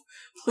Wolf,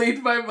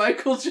 played by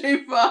Michael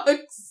J.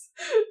 Fox.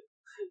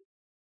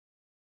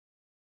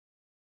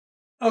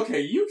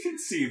 Okay, you can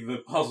see the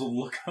puzzled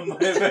look on my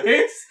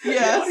face.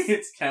 Yes. The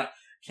audience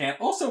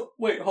can't. Also,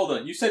 wait, hold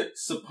on. You said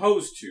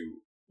supposed to.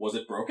 Was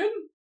it broken?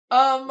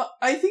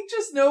 I think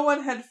just no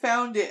one had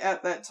found it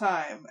at that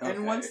time. Okay.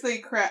 And once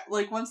they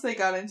once they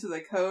got into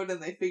the code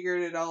and they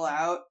figured it all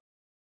out,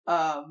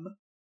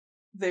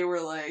 they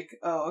were like,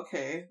 oh,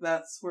 okay,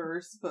 that's where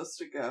we're supposed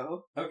to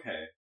go.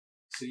 Okay.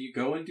 So you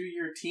go and do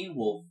your Teen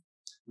Wolf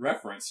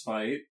reference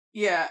fight.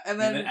 Yeah,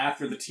 and then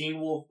after the Teen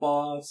Wolf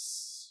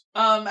boss...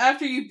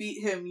 after you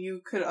beat him,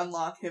 you could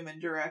unlock him in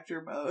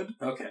director mode.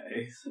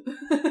 Okay.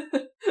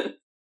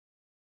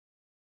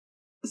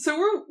 So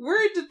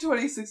we're into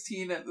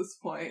 2016 at this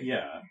point.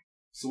 Yeah.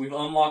 So we've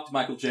unlocked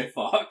Michael J.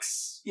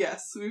 Fox.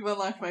 Yes, we've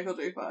unlocked Michael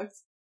J.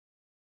 Fox.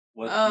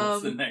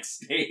 What's the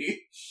next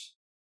stage?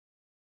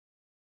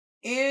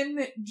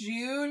 In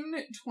June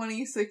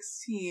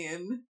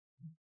 2016,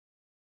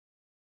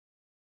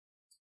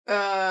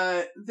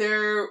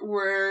 there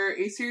were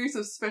a series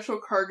of special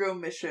cargo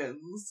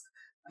missions,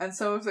 and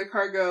some of the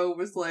cargo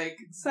was like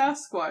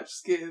Sasquatch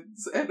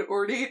skins and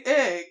ornate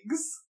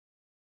eggs.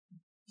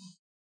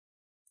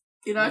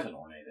 You love an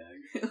ornate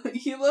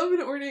egg. You love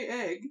an ornate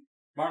egg.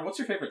 Martin, what's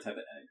your favorite type of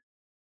egg?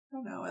 I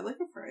don't know, I like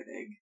a fried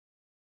egg.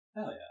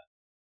 Hell yeah.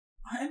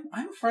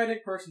 I'm a fried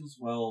egg person as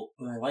well,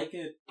 but I like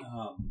it,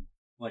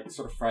 like,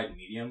 sort of fried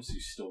medium, so you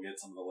still get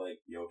some of the, like,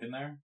 yolk in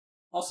there.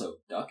 Also,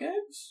 duck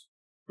eggs?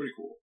 Pretty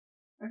cool.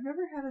 I've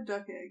never had a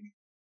duck egg.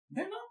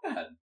 They're not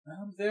bad.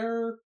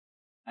 They're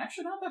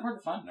actually not that hard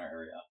to find in our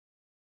area.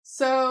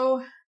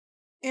 So,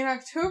 in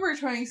October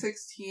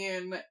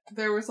 2016,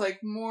 there was, like,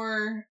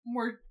 more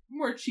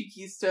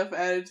cheeky stuff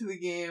added to the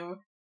game.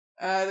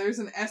 There's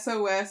an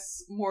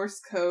SOS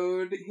Morse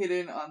code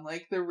hidden on,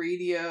 like, the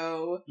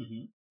radio.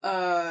 Mm-hmm.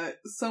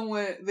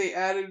 They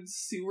added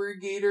sewer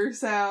gator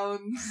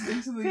sounds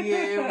into the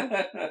game.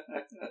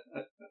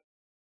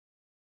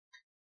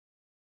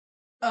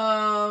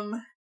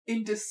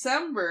 In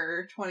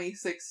December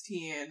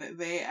 2016,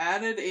 they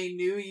added a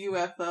new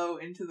UFO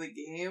into the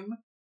game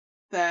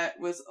that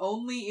was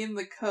only in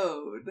the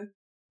code,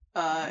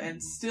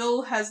 and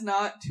still has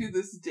not to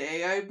this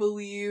day, I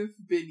believe,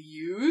 been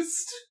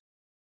used.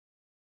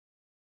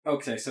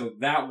 Okay, so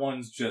that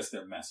one's just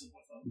they're messing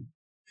with them.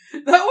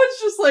 That one's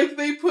just like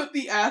they put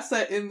the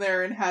asset in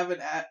there and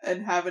haven't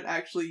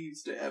actually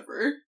used it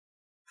ever.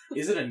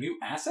 Is it a new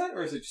asset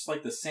or is it just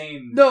like the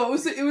same? No,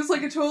 it was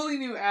like a totally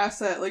new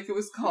asset. Like it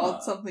was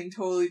called something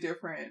totally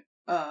different.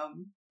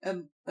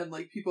 And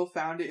like people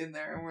found it in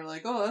there and were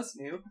like, oh, that's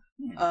new.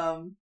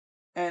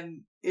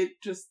 And it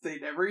just they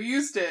never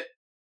used it.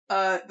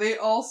 They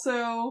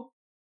also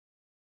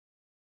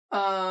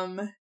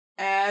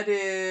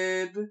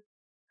added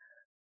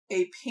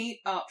a paint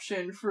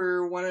option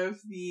for one of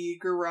the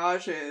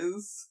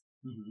garages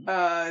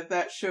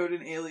that showed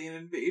an alien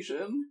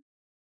invasion.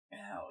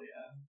 Hell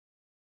yeah.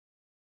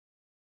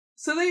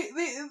 So they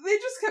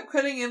just kept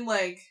putting in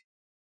like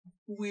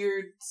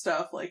weird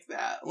stuff like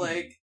that.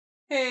 Like,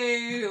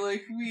 hey,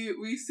 like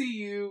we see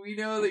you, we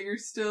know that you're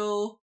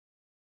still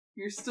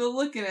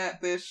looking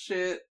at this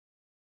shit.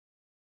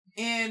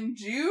 In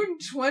June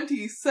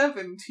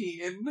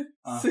 2017,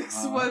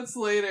 6 months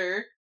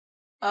later,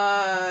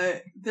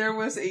 there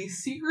was a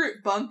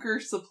secret bunker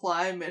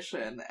supply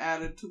mission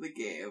added to the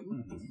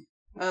game.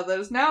 That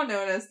is now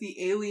known as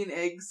the Alien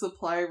Egg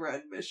Supply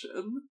Run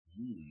mission.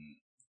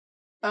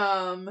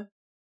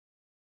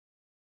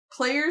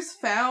 Players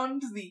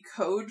found the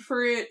code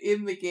for it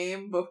in the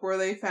game before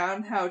they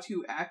found how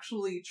to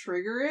actually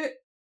trigger it.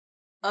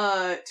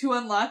 To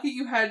unlock it,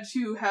 you had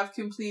to have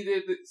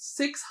completed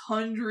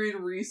 600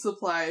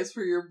 resupplies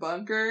for your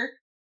bunker,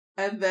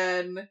 and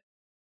then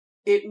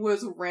it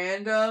was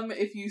random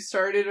if you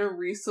started a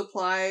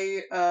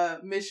resupply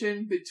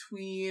mission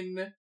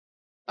between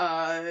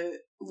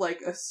like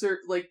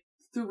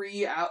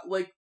 3 out,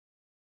 like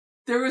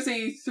There was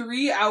a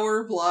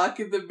 3-hour block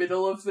in the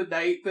middle of the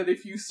night that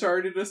if you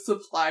started a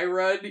supply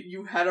run,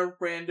 you had a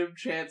random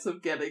chance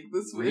of getting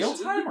this mission. Real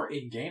time or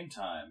in-game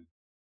time?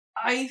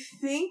 I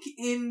think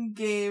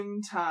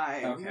in-game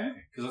time. Okay,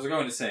 because I was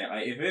going to say,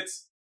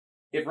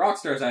 if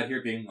Rockstar's out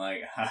here being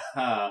like,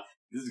 haha,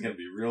 this is going to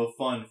be real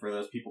fun for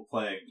those people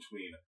playing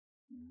between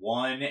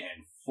 1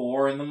 and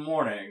 4 in the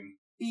morning.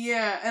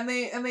 Yeah, and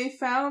they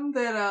found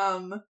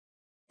that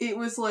it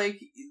was like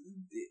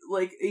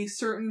a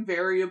certain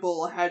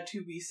variable had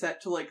to be set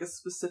to like a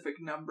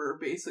specific number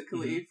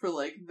basically for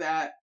like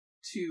that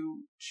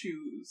to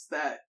choose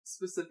that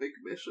specific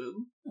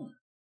mission.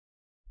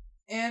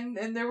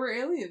 And there were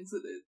aliens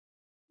in it.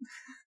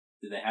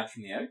 Did they hatch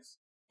from the eggs?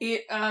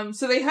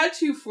 So they had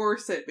to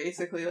force it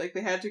basically, like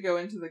they had to go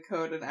into the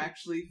code and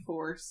actually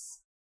force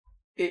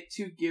it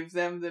to give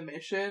them the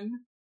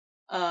mission.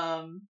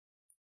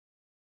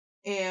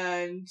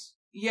 And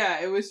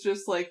yeah, it was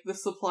just like the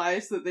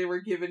supplies that they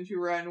were given to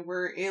run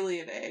were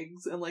alien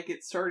eggs, and like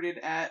it started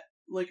at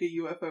like a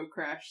UFO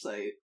crash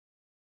site.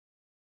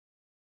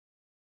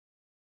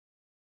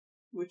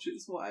 Which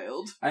is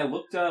wild. I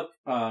looked up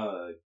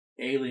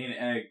Alien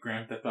Egg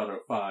Grand Theft Auto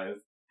 5.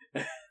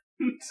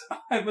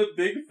 I'm a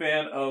big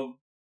fan of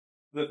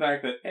the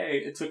fact that A,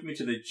 it took me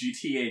to the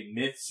GTA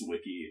Myths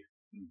wiki,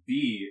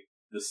 B,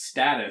 the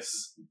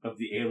status of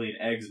the Alien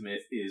Eggs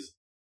myth is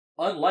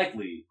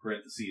unlikely,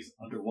 parentheses,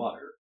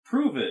 underwater,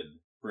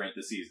 proven,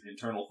 parentheses,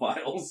 internal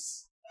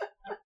files.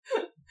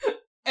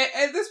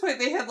 At this point,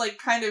 they had like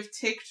kind of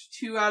ticked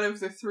 2 out of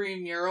the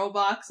 3 mural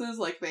boxes.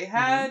 Like they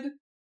had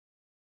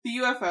the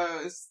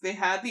UFOs, they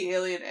had the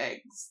alien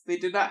eggs, they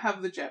did not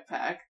have the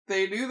jetpack.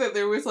 They knew that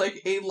there was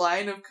like a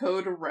line of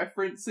code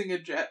referencing a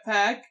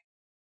jetpack,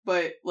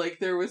 but like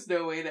there was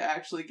no way to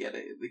actually get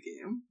it in the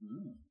game.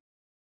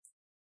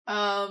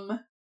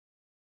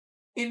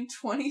 In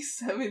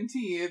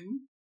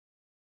 2017,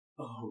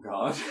 oh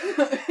god.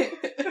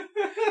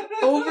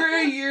 over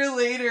a year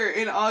later,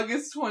 in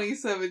August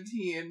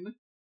 2017,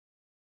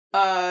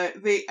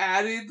 they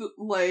added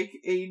like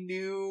a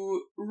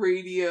new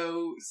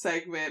radio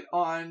segment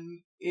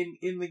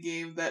in the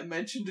game that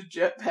mentioned a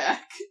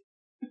jetpack.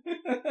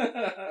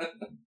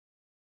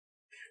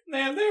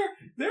 Man,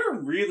 they're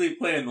really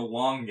playing the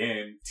long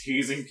game,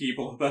 teasing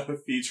people about a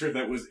feature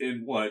that was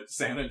in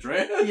San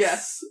Andreas?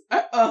 Yes.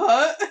 Because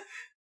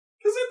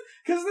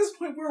at this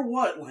point we're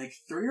like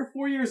 3 or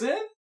 4 years in?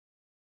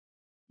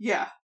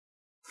 Yeah.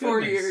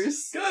 4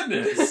 years.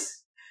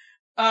 Goodness.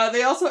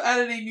 They also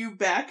added a new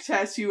back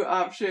tattoo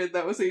option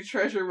that was a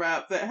treasure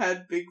map that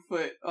had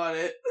Bigfoot on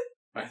it.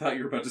 I thought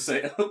you were about to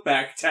say a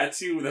back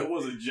tattoo that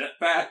was a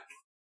jetpack.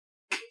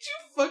 Could you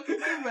fucking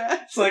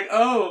imagine? It's like,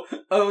 oh,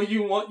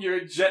 you want your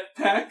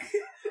jetpack?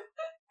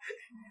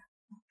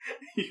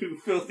 You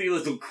filthy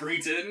little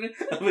cretin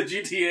of a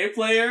GTA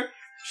player?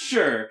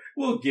 Sure,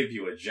 we'll give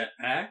you a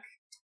jetpack.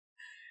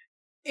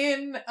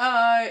 In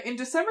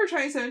December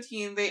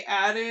 2017, they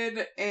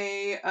added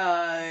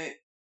a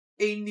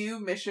new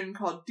mission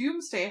called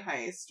Doomsday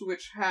Heist,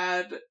 which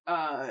had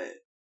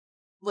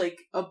like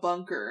a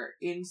bunker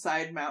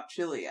inside Mount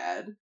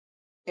Chiliad,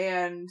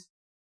 and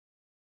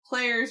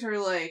players are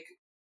like,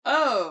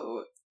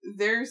 oh,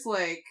 there's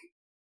like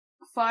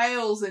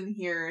files in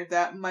here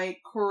that might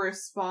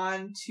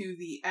correspond to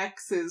the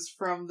X's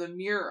from the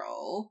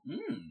mural.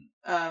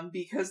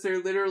 Because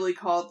they're literally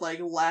called like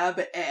Lab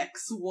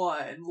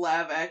X1,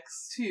 Lab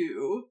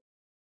X2.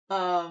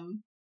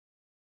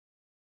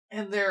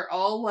 And they're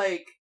all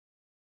like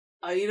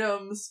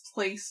items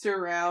placed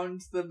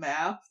around the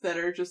map that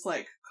are just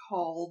like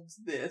called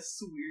this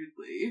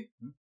weirdly.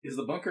 Is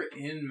the bunker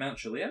in Mount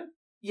Chiliad?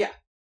 Yeah.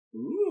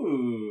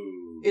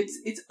 Ooh.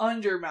 It's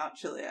under Mount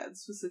Chiliad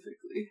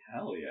specifically.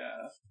 Hell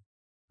yeah.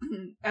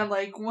 And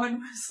like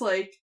one was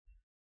like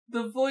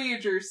the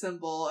Voyager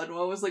symbol, and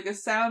one was like a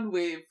sound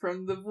wave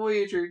from the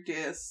Voyager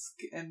disc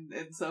and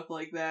stuff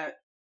like that.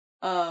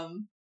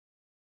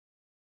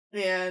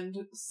 And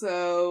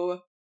so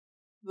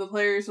the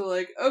players were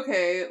like,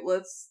 okay,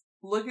 let's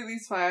look at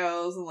these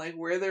files and like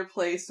where they're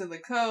placed in the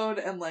code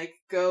and like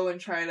go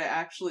and try to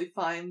actually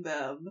find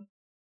them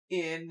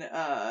in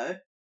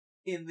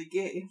the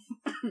game.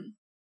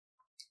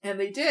 And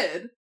they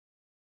did.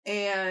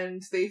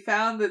 And they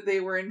found that they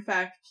were in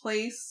fact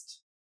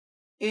placed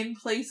in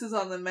places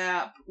on the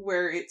map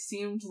where it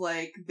seemed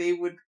like they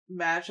would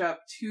match up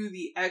to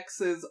the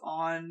X's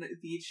on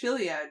the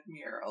Chiliad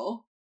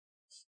mural.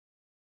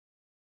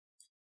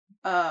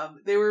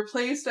 They were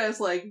placed as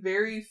like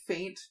very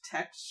faint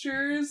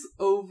textures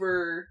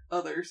over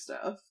other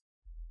stuff.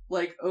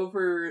 Like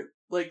over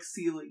like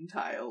ceiling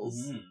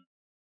tiles.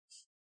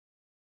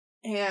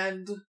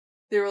 And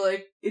they were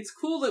like, it's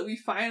cool that we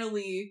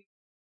finally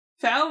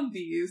found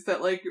these,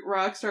 that like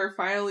Rockstar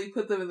finally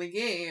put them in the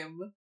game.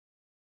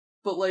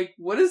 But like,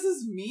 what does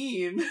this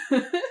mean?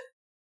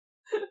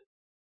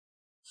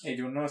 Hey, do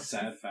you want to know a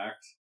sad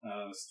fact?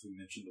 Since we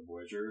mentioned the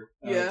Voyager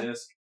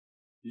disc.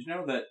 Did you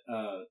know that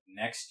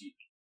next year...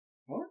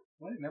 What?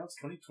 Now it's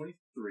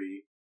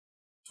 2023.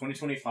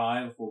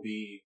 2025 will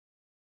be,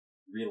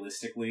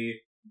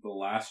 realistically, the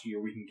last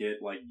year we can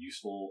get, like,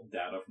 useful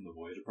data from the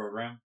Voyager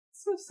program.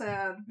 So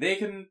sad. They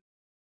can...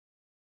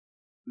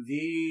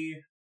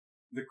 The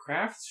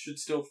crafts should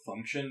still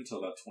function until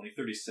about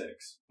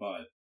 2036,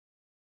 but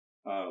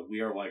we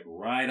are, like,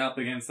 right up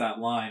against that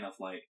line of,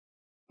 like,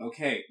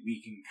 okay,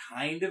 we can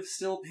kind of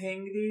still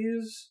ping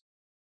these,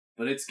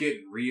 but it's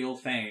getting real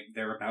faint.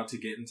 They're about to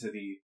get into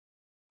the,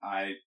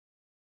 I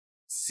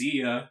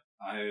see ya,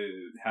 I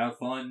have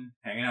fun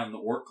hanging out in the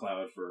orc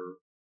cloud for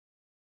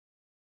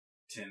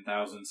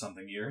 10,000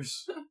 something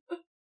years.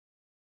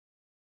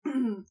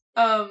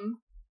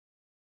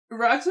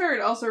 Rockstar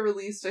had also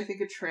released, I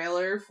think, a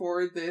trailer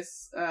for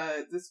this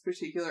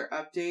particular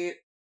update,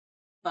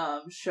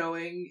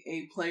 showing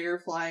a player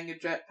flying a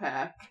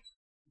jetpack.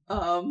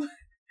 And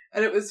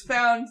it was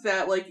found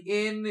that, like,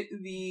 in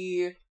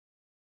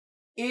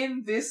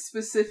this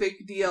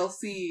specific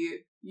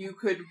DLC, you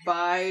could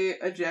buy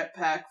a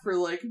jetpack for,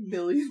 like,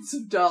 millions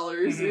of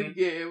dollars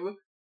in-game,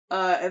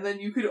 and then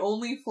you could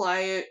only fly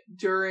it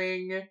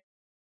during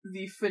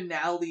the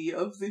finale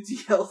of the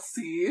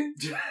DLC.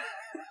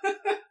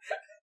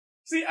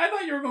 See, I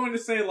thought you were going to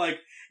say,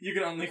 like, you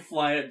can only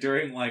fly it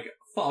during, like,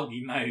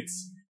 foggy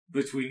nights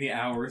between the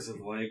hours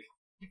of, like,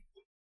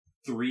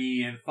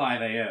 3 and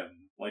 5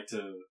 a.m., like,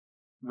 to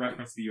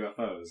reference the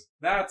UFOs.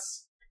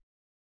 That's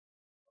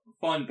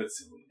fun but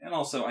silly. And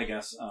also, I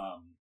guess,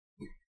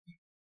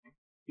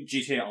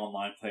 GTA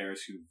Online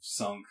players who've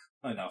sunk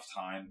enough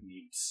time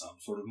need some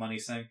sort of money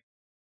sink.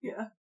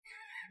 Yeah.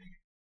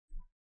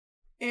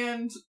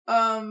 And,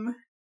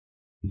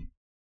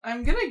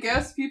 I'm gonna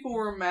guess people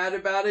were mad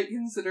about it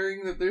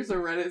considering that there's a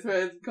Reddit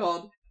thread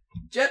called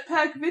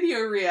Jetpack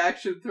Video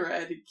Reaction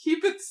Thread.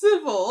 Keep it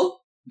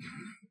civil!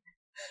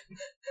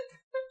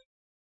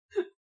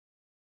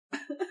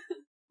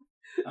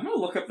 I'm gonna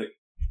look up the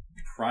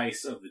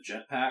price of the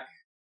jetpack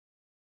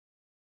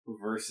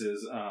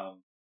versus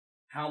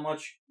how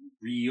much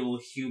real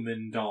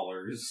human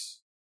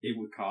dollars it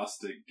would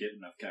cost to get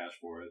enough cash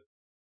for it.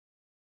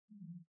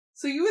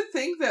 So you would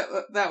think that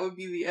that would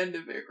be the end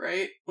of it,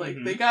 right? Like,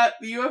 they got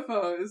the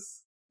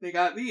UFOs, they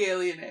got the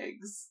alien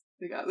eggs,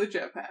 they got the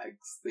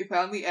jetpacks, they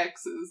found the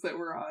X's that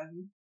were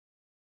on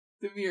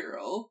the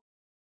mural.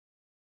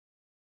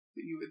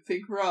 But you would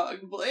think wrong,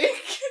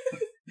 Blake.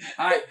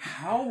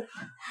 How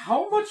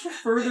much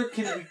further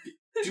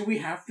do we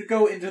have to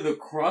go into the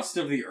crust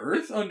of the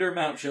Earth under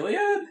Mount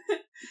Chiliad?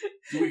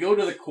 Do we go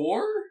to the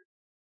core?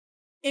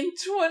 In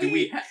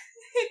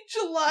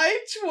July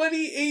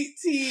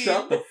 2018.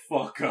 Shut the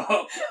fuck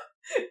up.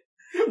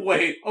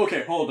 Wait,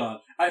 okay, hold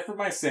on. For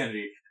my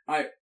sanity,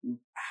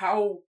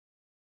 how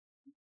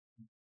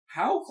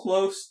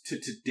close to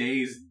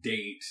today's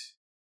date,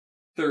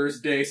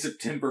 Thursday,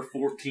 September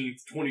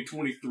 14th,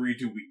 2023,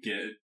 do we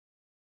get?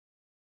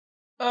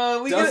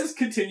 Does this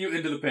continue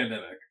into the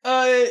pandemic?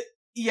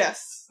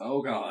 Yes.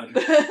 Oh god.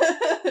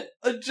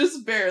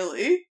 Just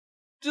barely.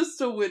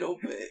 Just a little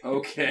bit.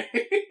 Okay.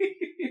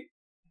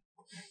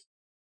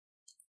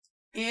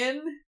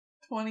 In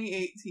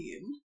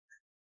 2018,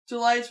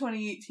 July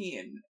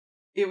 2018,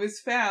 it was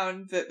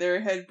found that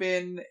there had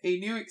been a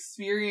new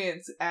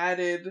experience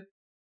added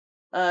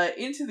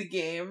into the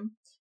game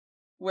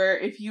where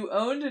if you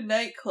owned a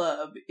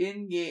nightclub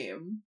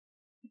in-game,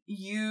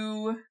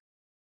 you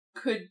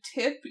could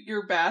tip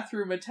your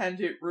bathroom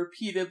attendant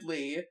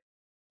repeatedly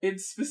in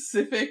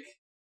specific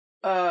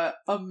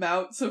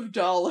amounts of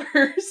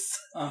dollars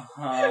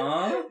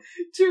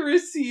to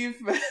receive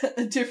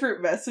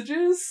different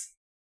messages.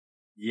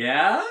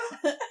 Yeah?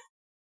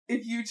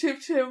 If you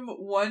tipped him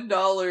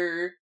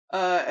 $1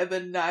 and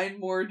then $9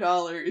 more,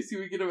 you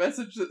would get a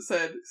message that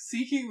said,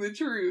 seeking the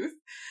truth.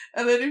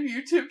 And then if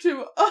you tipped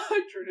him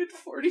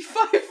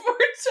 145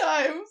 more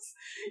times,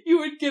 you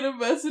would get a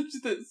message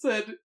that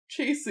said,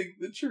 chasing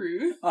the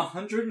truth.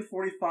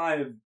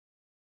 145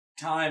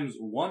 times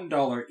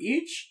 $1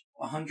 each?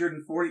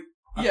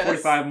 145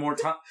 yes. more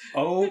times?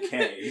 Okay.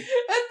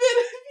 And then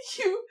if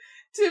you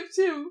tipped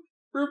him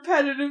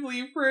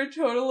repetitively for a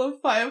total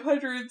of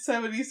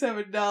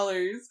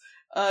 $577,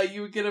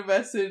 you would get a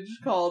message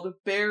called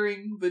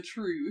Bearing the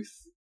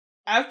Truth.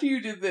 After you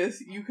did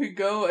this, you could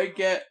go and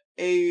get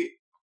a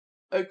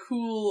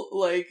cool,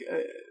 like,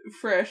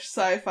 fresh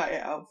sci-fi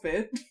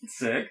outfit.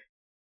 Sick.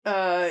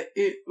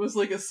 It was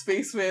like a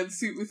spaceman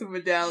suit with a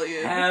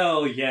medallion.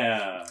 Hell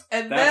yeah.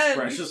 And that's then,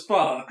 fresh as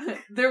fuck.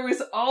 There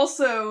was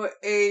also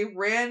a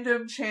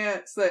random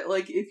chance that,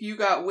 like, if you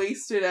got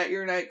wasted at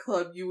your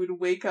nightclub, you would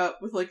wake up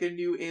with, like, a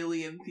new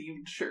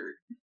alien-themed shirt.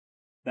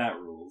 That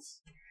rules.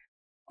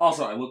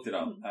 Also, I looked it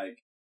up. Like,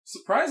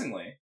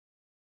 surprisingly,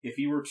 if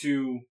you were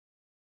to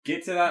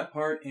get to that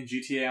part in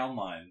GTA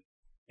Online,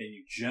 and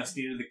you just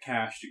needed the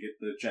cash to get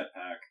the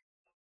jetpack,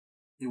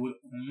 it would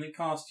only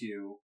cost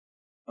you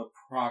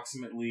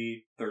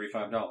approximately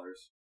 $35.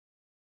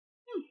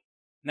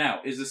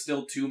 Now, is this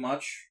still too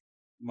much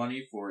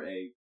money for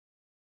a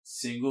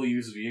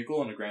single-use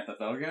vehicle in a Grand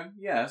Theft Auto game?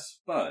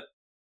 Yes, but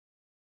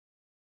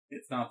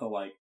it's not the,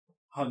 like,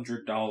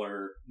 $100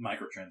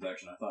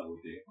 microtransaction I thought it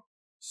would be.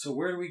 So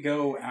where do we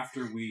go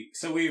after we...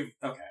 So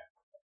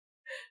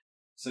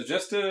So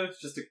just to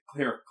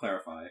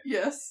clarify,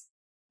 Yes.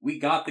 we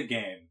got the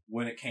game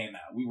when it came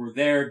out. We were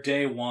there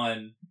day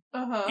one,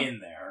 Uh-huh. in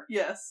there.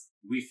 Yes.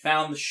 We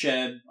found the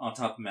shed on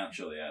top of Mount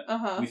Chiliad.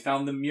 Uh-huh. We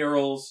found the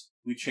murals.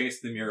 We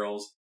chased the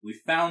murals. We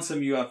found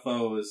some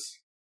UFOs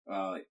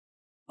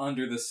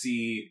under the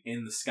sea,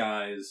 in the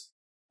skies.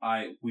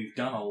 We've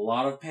done a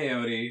lot of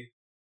peyote.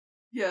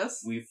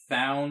 Yes. We've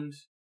found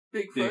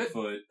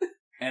Bigfoot.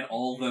 and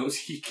all those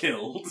he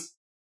killed.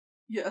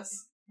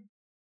 Yes.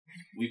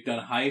 We've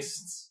done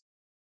heists.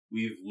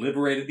 We've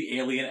liberated the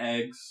alien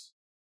eggs.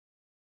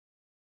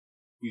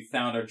 We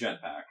found our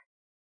jetpack.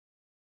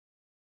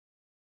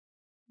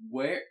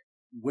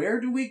 Where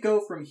do we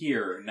go from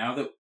here now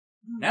that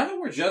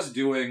we're just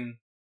doing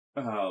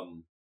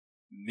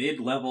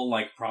mid-level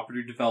like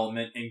property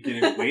development and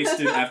getting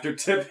wasted after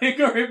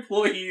tipping our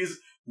employees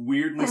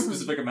weirdly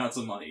specific amounts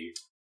of money?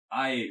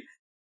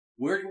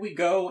 Where do we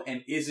go,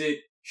 and is it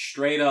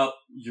straight up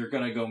you're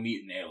gonna go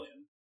meet an alien?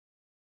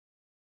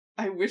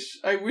 I wish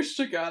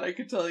to God I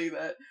could tell you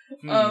that.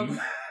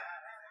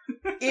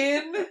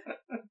 In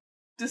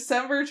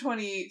December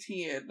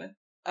 2018,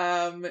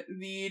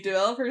 the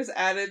developers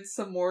added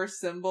some more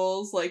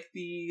symbols, like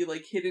the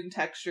hidden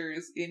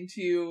textures,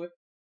 into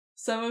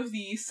some of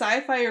the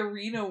Sci-Fi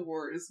Arena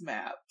Wars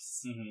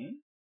maps. Mm-hmm.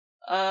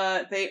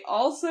 They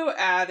also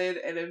added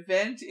an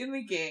event in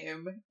the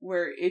game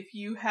where if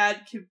you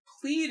had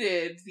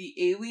completed the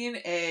alien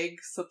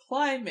egg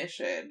supply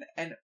mission,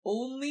 and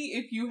only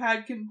if you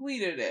had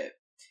completed it,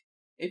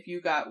 if you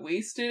got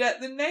wasted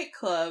at the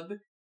nightclub,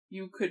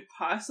 you could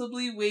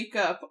possibly wake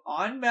up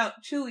on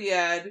Mount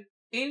Chiliad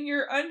in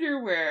your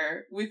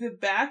underwear with a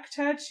back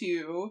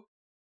tattoo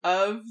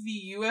of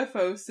the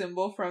UFO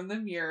symbol from the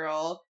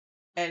mural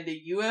and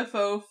a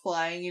UFO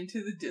flying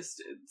into the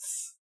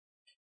distance.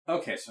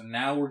 Okay, so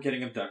now we're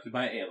getting abducted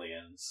by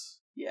aliens.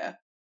 Yeah.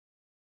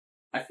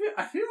 I feel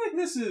like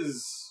this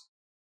is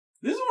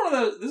one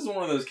of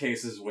those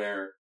cases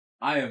where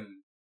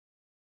I'm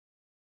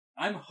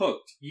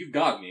hooked. You've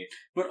got me.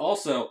 But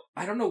also,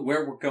 I don't know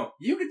where we're going.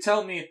 You could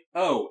tell me,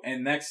 oh,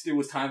 and next it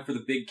was time for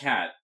the big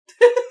cat.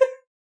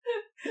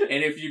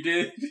 And if you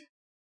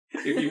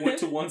went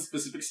to one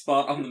specific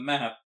spot on the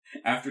map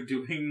after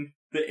doing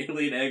the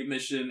alien egg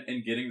mission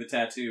and getting the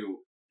tattoo,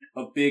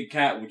 a big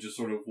cat would just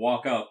sort of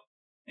walk up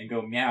and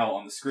go meow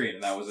on the screen,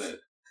 and that was it.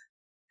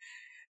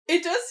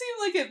 It does seem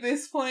like at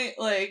this point,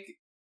 like,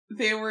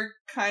 they were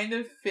kind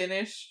of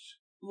finished,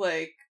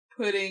 like,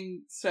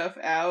 putting stuff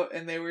out,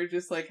 and they were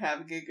just, like,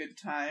 having a good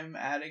time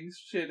adding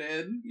shit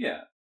in.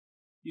 Yeah.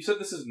 You said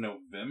this is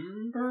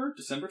December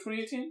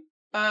 2018?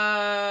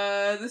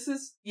 This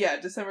is,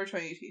 December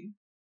 2018.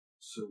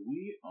 So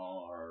we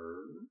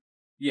are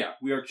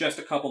just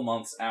a couple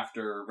months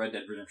after Red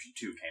Dead Redemption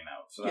 2 came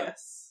out, so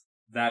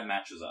that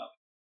matches up.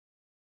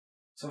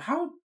 So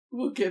how...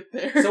 We'll get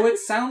there. So it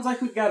sounds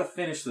like we've got to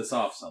finish this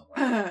off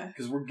somewhere.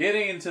 Because we're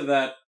getting into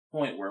that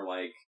point where,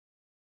 like,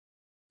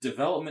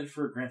 development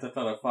for Grand Theft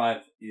Auto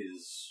 5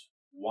 is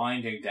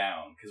winding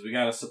down, because we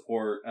got to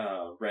support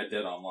Red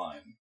Dead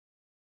Online.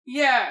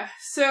 Yeah,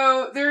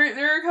 so there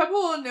are a couple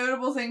of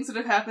notable things that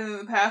have happened in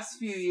the past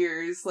few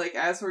years, like,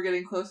 as we're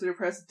getting closer to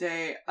present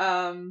day.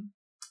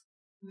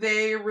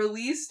 They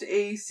released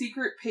a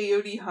secret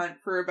peyote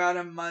hunt for about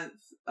a month,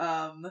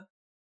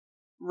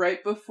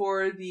 right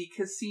before the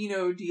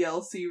Casino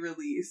DLC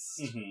release.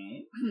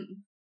 Mm-hmm.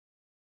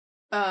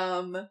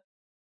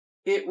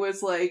 It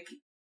was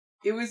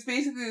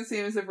basically the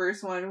same as the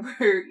first one,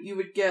 where you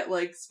would get,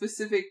 like,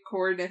 specific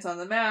coordinates on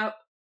the map.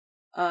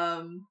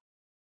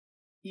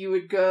 You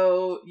would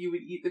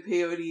eat the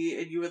peyote,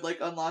 and you would,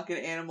 like, unlock an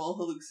animal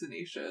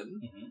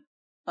hallucination.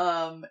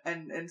 Mm-hmm.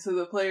 And so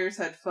the players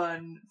had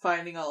fun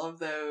finding all of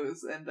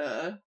those and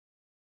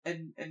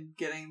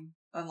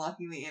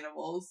unlocking the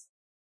animals.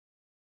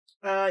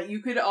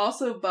 You could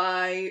also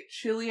buy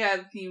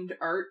Chiliad themed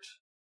art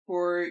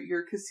for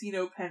your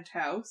casino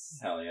penthouse.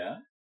 Hell yeah.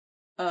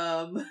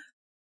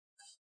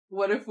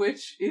 One of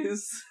which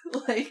is,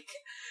 like,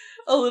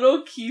 a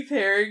little Keith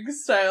Haring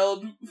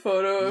styled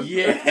photo of 2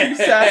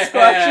 Sasquatches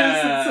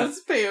that says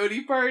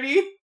Peyote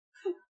Party.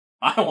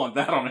 I want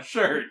that on a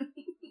shirt.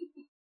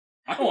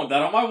 I want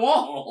that on my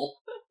wall.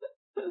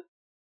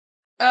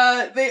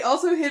 They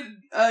also hid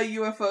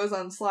UFOs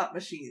on slot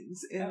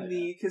machines in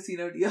the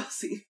Casino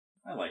DLC.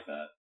 I like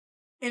that.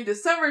 In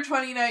December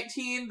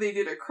 2019, they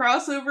did a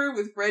crossover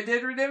with Red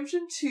Dead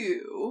Redemption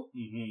 2.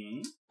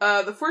 Mm-hmm.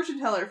 The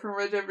fortune teller from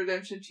Red Dead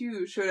Redemption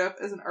 2 showed up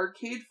as an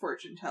arcade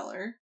fortune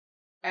teller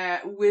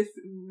with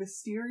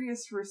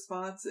mysterious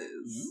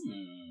responses.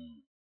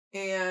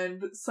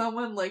 And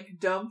someone, like,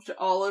 dumped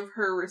all of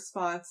her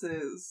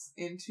responses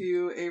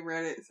into a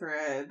Reddit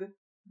thread.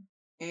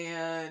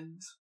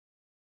 And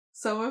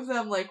some of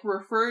them, like,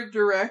 referred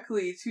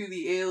directly to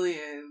the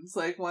aliens.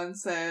 Like, one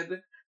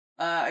said,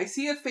 I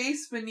see a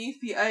face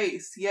beneath the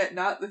ice, yet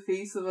not the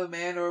face of a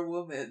man or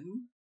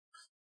woman.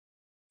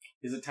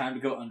 Is it time to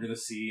go under the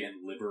sea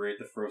and liberate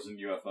the frozen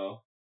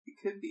UFO? It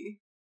could be.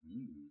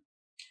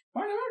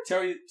 Why did I ever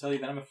tell you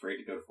that I'm afraid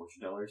to go to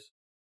fortune tellers?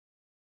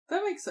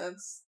 That makes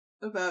sense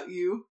about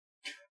you.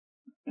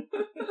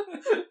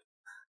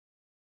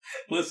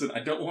 Listen, I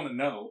don't want to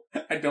know.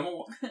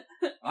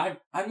 I'm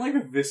like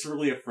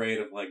viscerally afraid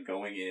of like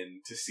going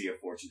in to see a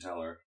fortune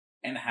teller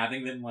and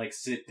having them like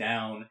sit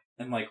down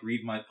and like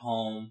read my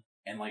palm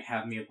and like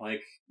have me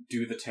like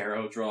do the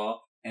tarot draw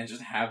and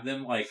just have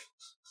them like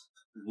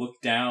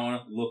look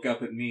down, look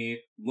up at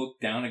me, look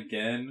down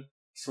again,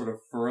 sort of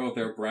furrow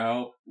their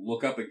brow,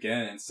 look up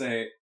again and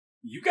say,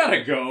 "You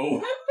gotta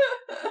go.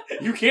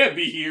 You can't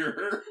be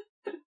here."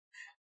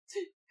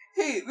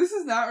 Hey, this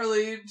is not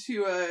related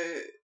to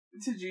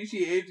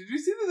GTA. Did you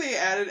see that they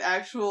added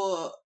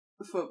actual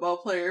football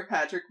player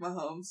Patrick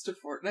Mahomes to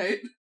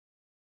Fortnite?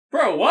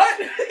 Bro, what?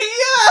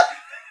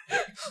 Yeah!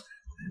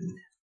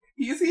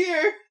 He's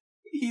here.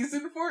 He's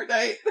in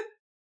Fortnite.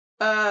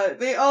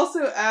 They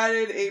also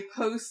added a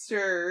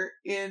poster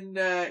in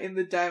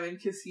the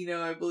Diamond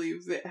Casino, I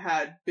believe, that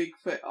had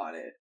Bigfoot on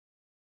it.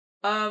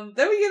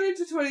 Then we get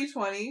into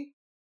 2020,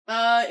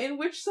 in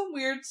which some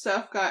weird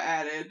stuff got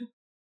added.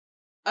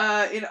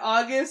 In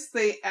August,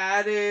 they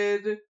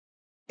added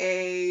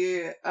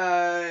a,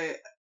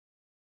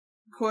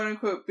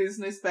 quote-unquote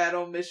business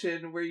battle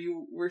mission where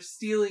you were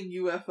stealing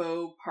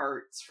UFO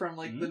parts from,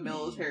 like, the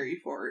military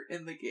fort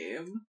in the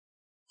game.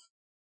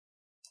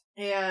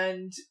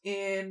 And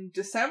in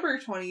December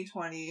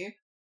 2020,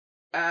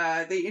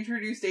 they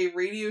introduced a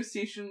radio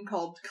station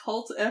called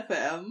Cult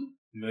FM.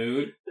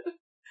 Mood.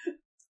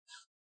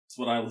 That's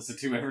what I listen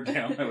to every day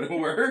on my way to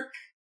work.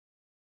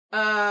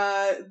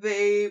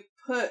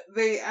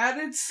 They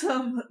added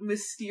some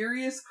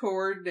mysterious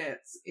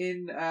coordinates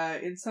in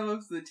some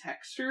of the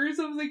textures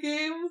of the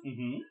game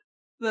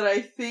that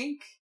I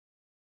think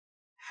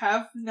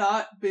have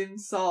not been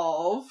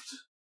solved.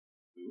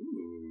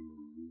 Ooh.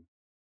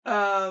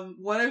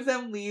 One of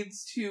them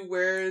leads to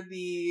where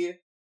the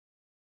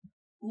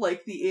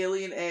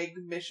alien egg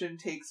mission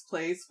takes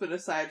place, but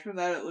aside from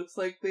that, it looks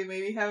like they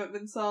maybe haven't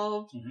been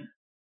solved.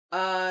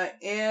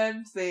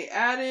 And they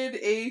added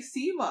a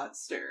sea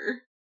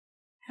monster.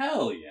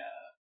 Hell yeah.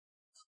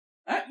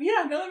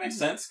 Yeah, no, that makes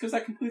sense, because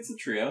that completes the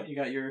trio. You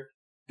got your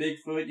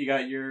Bigfoot, you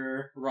got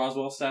your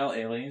Roswell-style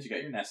aliens, you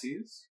got your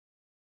Nessies.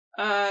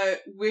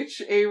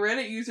 Which a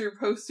Reddit user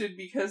posted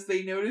because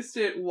they noticed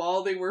it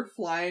while they were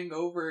flying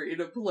over in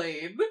a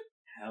plane.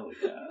 Hell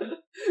yeah.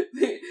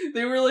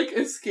 They were, like,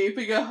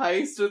 escaping a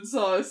heist and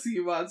saw a sea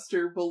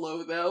monster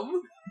below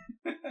them.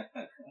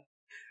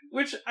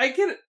 Which I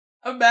can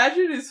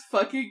imagine is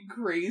fucking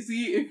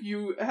crazy if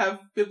you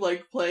have been,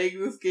 like, playing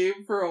this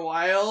game for a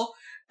while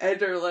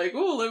and are like,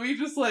 oh, let me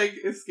just, like,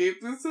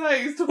 escape this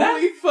heist.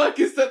 Holy fuck,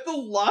 is that the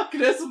Loch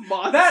Ness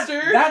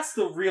Monster? That's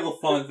the real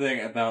fun thing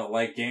about,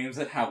 like, games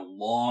that have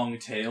long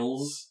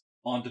tails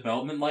on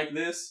development like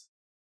this.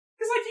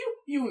 Because, like,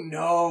 you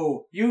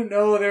know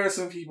there are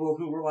some people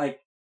who were like,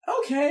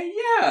 okay,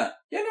 yeah,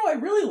 no, I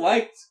really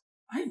liked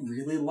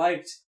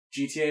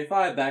GTA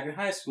 5 back in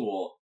high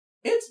school.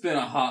 It's been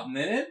a hot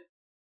minute.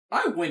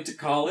 I went to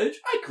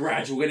college. I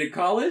graduated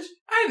college.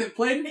 I haven't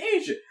played in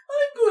ages. Let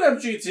me boot up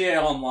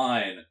GTA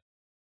Online.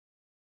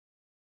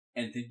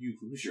 And then you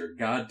lose your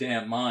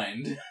goddamn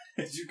mind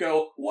as you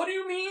go, what do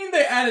you mean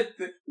they added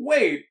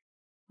wait,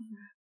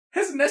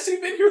 has Nessie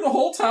been here the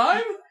whole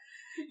time?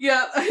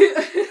 Yeah,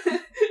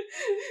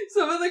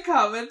 some of the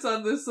comments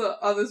on this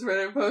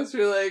Reddit post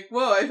are like,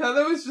 whoa, I thought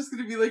that was just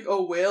gonna be like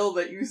a whale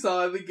that you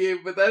saw in the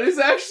game, but that is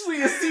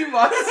actually a sea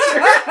monster.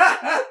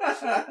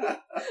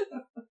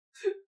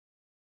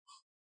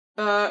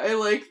 I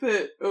like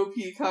that OP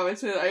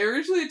commented, I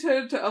originally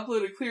intended to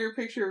upload a clearer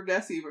picture of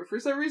Nessie, but for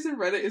some reason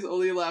Reddit is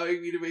only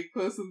allowing me to make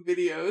posts with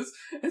videos,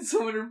 and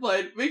someone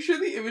replied, make sure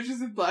the image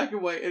is in black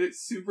and white and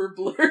it's super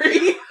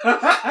blurry.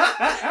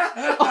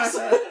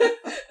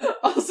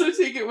 Also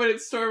take it when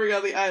it's storming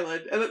on the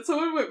island, and that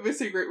someone went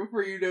missing right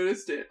before you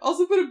noticed it.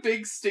 Also put a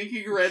big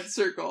stinking red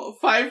circle,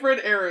 5 red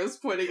arrows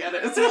pointing at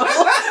it as well.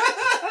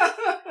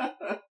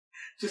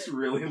 Just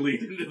really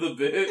lead into the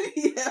bit.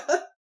 Yeah.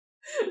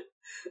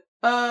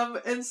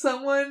 And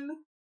someone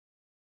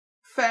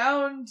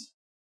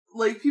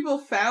people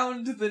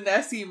found the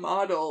Nessie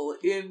model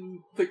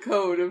in the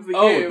code of the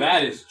game. Oh,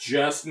 that is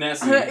just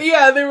Nessie.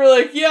 Yeah, they were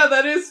like, yeah,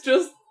 that is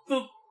just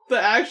the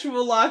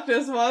actual Loch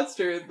Ness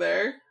Monster in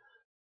there.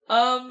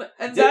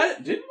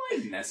 Didn't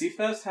like Nessie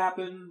Fest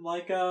happen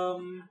like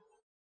in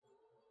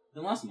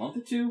the last month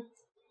or two?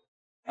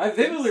 I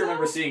vividly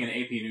remember seeing an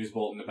AP News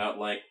bulletin about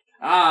like,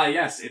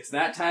 yes, it's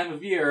that time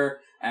of year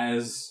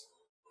as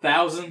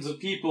thousands of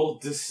people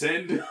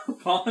descend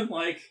upon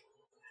like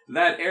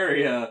that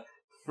area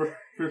for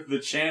the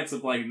chance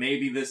of like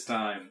maybe this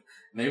time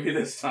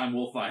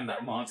we'll find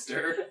that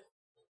monster.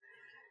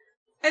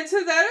 And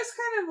so that is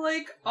kind of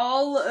like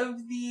all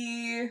of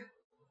the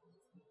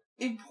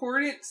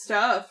important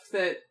stuff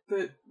that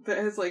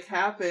has like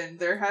happened.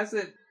 There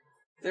hasn't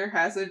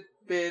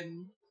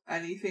been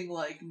anything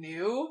like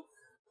new,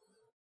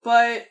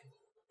 but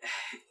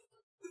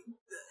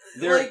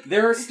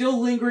there are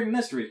still lingering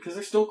mysteries because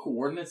there's still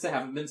coordinates that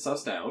haven't been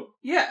sussed out.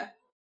 Yeah,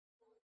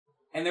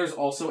 and there's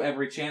also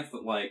every chance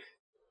that like,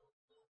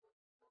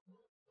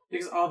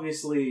 because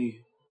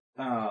obviously,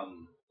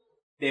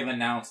 they've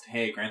announced,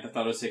 hey, Grand Theft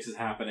Auto 6 is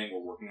happening,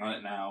 we're working on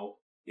it now.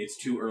 It's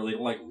too early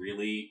to, like,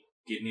 really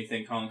get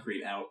anything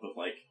concrete out, but,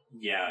 like,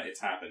 yeah, it's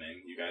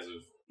happening. You guys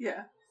have...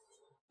 Yeah.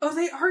 Oh,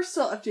 they are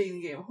still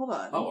updating the game. Hold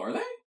on. Oh, are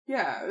they?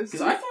 Yeah.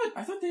 Because I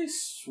thought they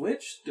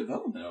switched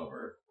development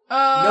over.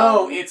 Um,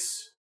 No,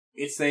 it's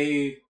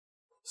they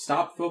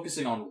stopped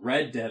focusing on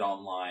Red Dead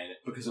Online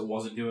because it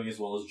wasn't doing as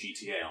well as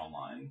GTA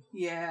Online.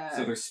 Yeah.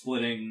 So they're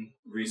splitting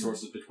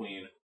resources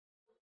between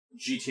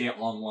GTA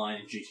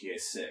Online and GTA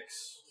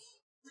 6.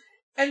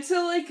 And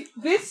so, like,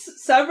 this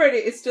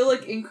subreddit is still,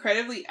 like,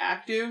 incredibly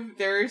active.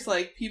 There's,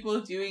 like, people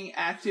doing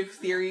active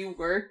theory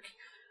work,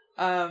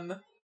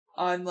 on,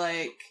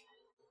 like,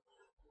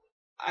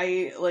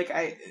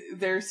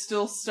 there's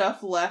still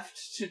stuff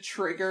left to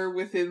trigger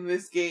within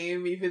this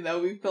game, even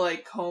though we've,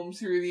 like, combed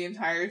through the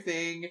entire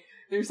thing.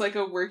 There's, like,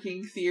 a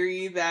working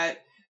theory that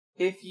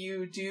if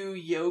you do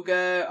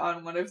yoga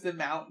on one of the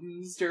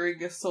mountains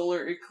during a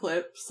solar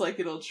eclipse,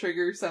 like, it'll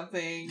trigger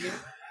something.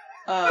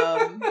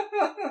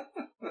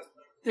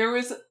 There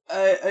was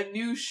a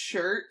new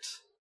shirt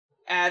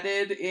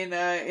added in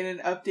an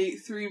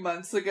update 3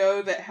 months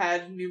ago that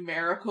had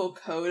numerical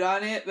code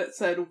on it that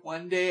said,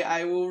 "One day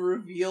I will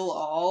reveal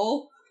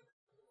all."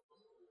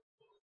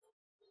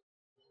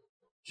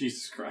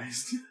 Jesus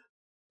Christ.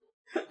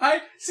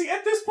 I see,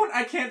 at this point,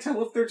 I can't tell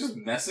if they're just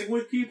messing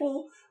with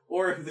people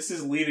or if this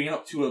is leading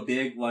up to a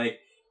big, like...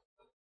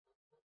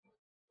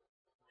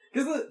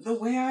 Because the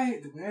way I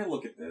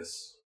look at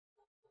this...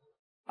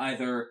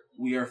 Either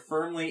we are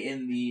firmly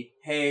in the,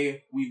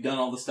 hey, we've done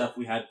all the stuff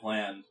we had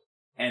planned,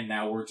 and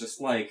now we're just,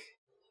 like,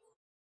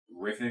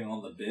 riffing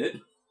on the bit,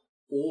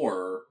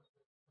 or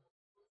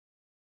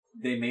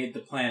they made the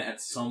plan at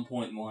some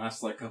point in the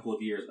last, like, couple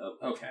of years of,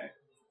 okay,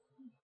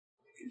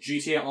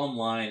 GTA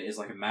Online is,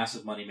 like, a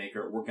massive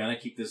moneymaker, we're gonna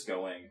keep this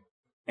going,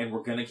 and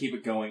we're gonna keep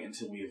it going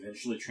until we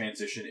eventually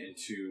transition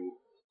into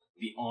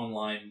the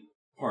online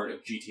part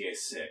of GTA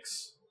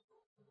 6.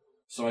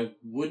 So I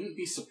wouldn't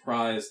be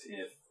surprised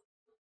if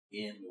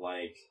in,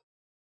 like,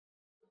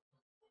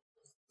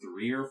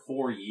 3 or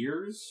 4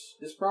 years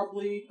is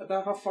probably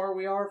about how far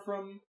we are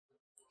from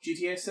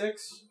GTA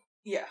 6.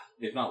 Yeah.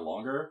 If not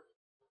longer.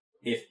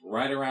 If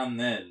right around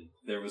then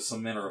there was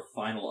some manner of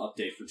final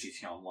update for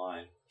GTA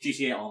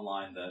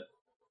Online that,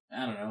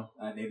 I don't know,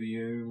 maybe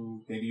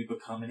you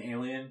become an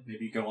alien,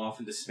 maybe you go off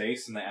into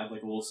space and they add,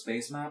 like, a little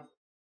space map.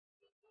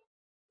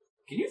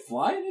 Can you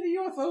fly into the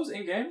UFOs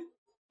in-game?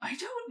 I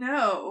don't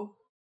know.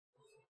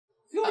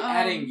 I feel like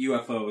adding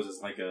UFOs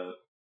as, like, a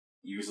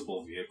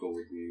usable vehicle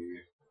would be...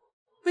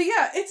 But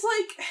yeah, it's,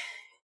 like...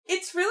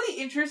 It's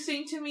really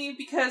interesting to me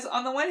because,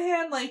 on the one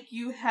hand, like,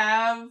 you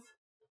have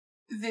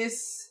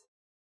this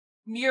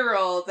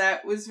mural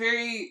that was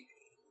very...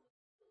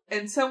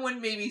 And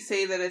someone maybe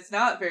say that it's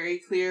not very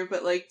clear,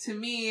 but, like, to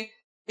me,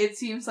 it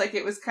seems like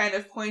it was kind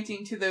of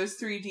pointing to those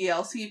 3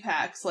 DLC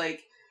packs, like...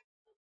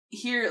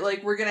 Here,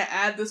 like, we're gonna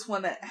add this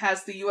one that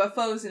has the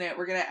UFOs in it.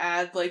 We're gonna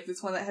add, like,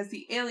 this one that has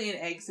the alien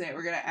eggs in it.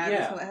 We're gonna add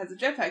this one that has the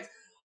jetpacks.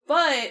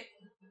 But,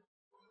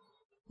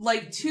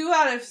 like, 2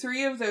 out of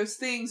 3 of those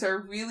things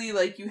are really,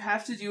 like, you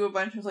have to do a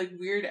bunch of, like,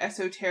 weird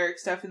esoteric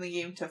stuff in the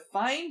game to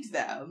find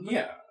them.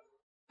 Yeah.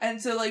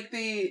 And so, like,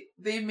 they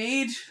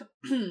made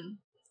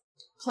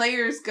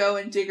players go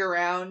and dig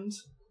around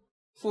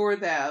for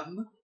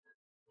them.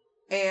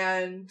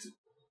 And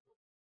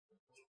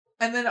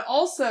then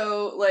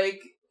also,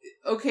 like,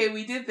 okay,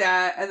 we did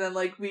that, and then,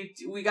 like,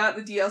 we got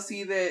the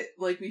DLC that,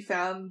 like, we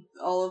found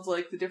all of,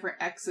 like, the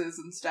different X's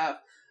and stuff,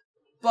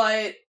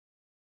 but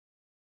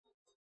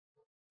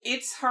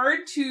it's hard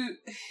to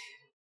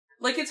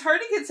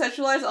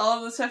conceptualize all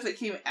of the stuff that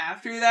came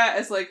after that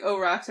as, like, oh,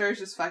 Rockstar is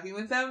just fucking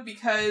with them,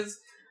 because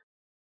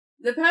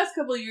the past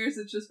couple of years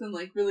it's just been,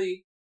 like,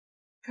 really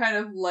kind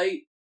of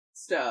light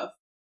stuff,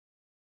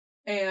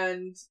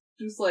 and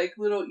just, like,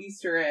 little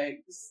Easter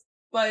eggs,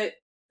 but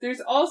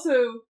there's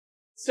also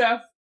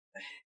stuff.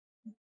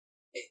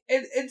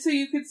 And so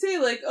you could say,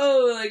 like,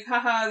 oh, like,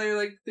 haha,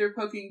 they're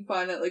poking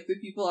fun at, like, the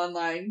people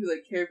online who,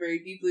 like, care very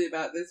deeply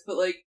about this, but,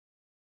 like,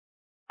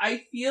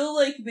 I feel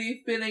like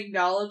they've been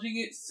acknowledging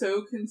it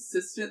so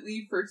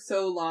consistently for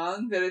so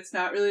long that it's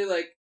not really,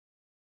 like,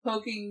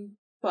 poking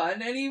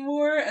fun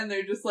anymore, and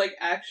they're just, like,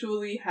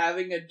 actually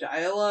having a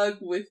dialogue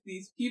with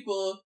these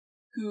people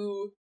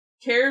who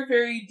care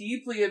very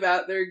deeply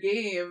about their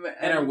game.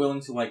 And are willing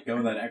to, like,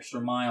 go that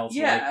extra mile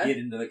to, like, get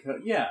into the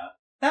code. Yeah,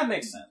 that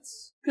makes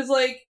sense. Because,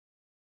 like,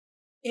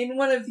 in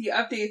one of the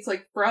updates,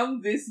 like,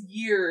 from this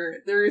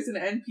year, there is an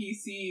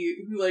NPC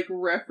who, like,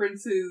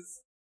 references,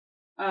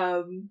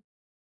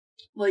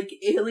 like,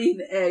 alien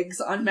eggs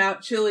on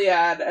Mount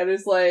Chiliad, and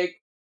is like,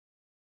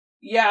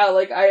 yeah,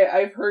 like,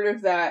 I've heard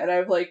of that, and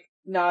I've, like,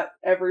 not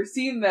ever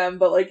seen them,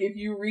 but, like, if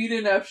you read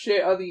enough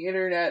shit on the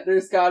internet,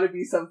 there's gotta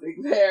be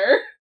something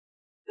there.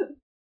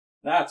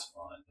 That's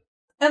fun.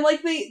 And,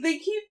 like, they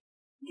keep,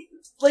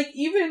 like,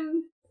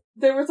 even...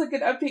 There was, like,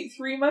 an update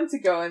 3 months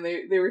ago, and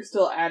they were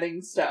still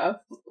adding stuff.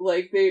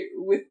 Like,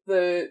 with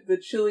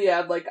the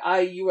Chiliad, like,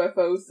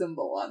 UFO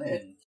symbol on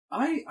it.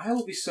 I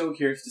will be so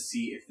curious to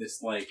see if this,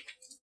 like,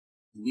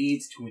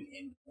 leads to an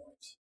end point.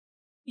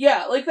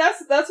 Yeah, like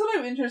that's what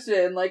I'm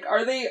interested in. Like,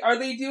 are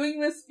they doing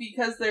this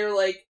because they're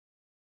like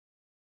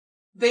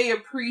they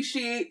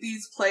appreciate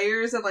these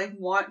players and like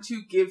want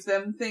to give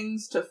them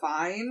things to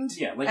find?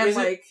 Yeah, like,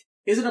 and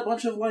is it a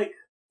bunch of like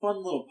fun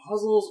little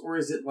puzzles, or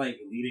is it like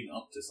leading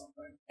up to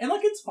something? And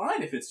like, it's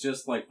fine if it's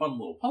just like fun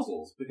little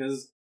puzzles,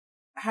 because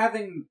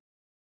having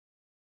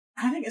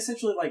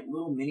essentially like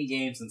little mini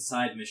games and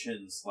side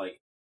missions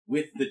like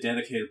with the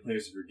dedicated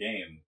players of your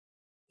game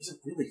is a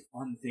really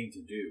fun thing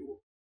to do.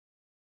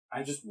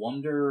 I just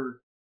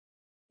wonder,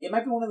 it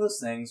might be one of those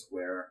things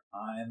where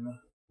I'm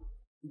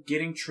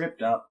getting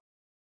tripped up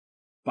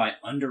by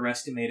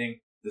underestimating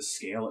the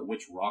scale at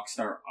which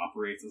Rockstar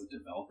operates as a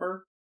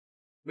developer.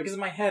 Because in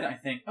my head, I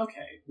think,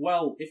 okay,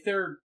 well, if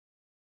they're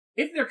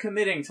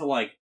committing to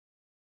like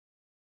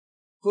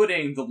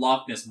putting the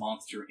Loch Ness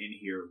Monster in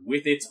here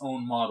with its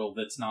own model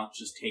that's not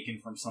just taken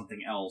from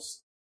something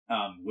else,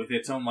 with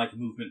its own like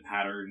movement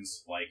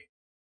patterns, like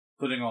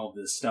putting all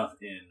this stuff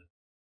in,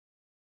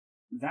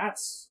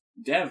 that's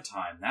dev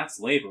time, that's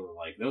labor,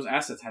 like those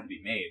assets had to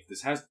be made.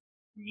 This has to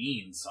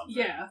mean something.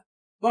 Yeah.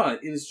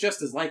 But it is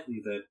just as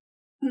likely that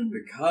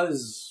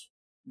because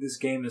this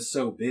game is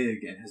so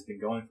big and has been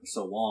going for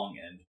so long,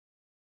 and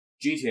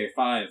GTA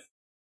 5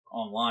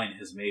 Online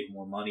has made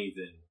more money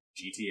than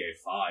GTA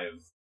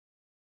 5,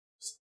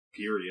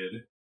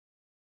 period.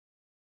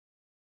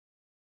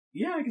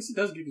 Yeah, I guess it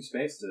does give you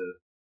space to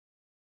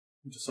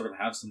just sort of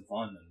have some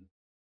fun and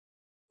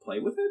play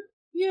with it.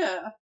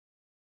 Yeah.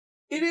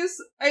 It is,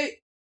 I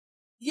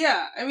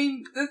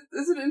mean,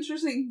 that's an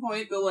interesting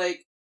point, but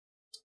like,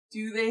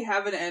 do they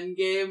have an end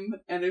game?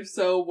 And if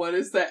so, what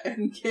is that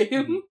end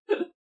game?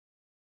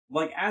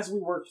 Like, as we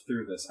worked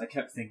through this, I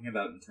kept thinking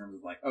about it in terms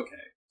of like,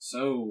 okay,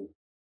 so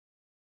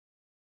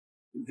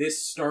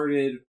this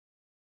started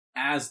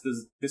as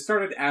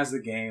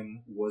the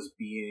game was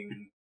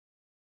being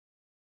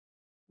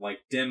like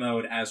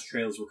demoed as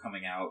trailers were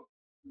coming out,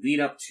 lead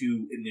up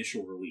to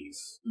initial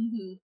release.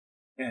 Mm-hmm.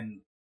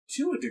 And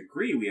to a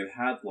degree, we have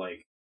had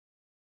like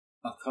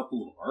a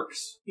couple of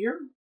arcs here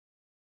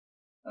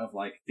of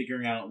like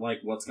figuring out like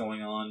what's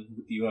going on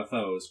with the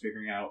UFOs,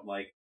 figuring out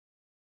like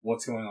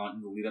what's going on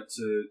in the lead up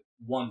to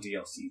 1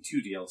 DLC,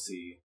 2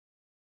 DLC.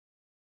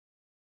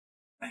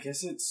 I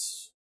guess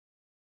it's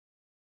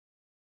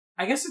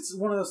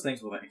one of those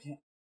things where like,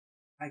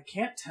 I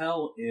can't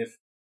tell if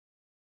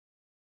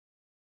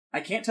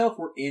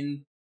we're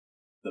in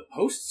the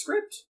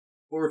postscript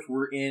or if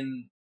we're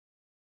in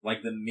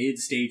like the mid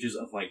stages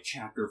of like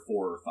chapter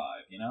 4 or 5,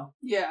 you know?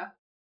 Yeah.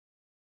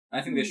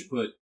 I think they should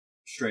put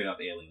straight up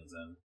aliens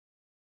in.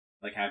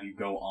 Like, have you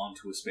go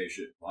onto a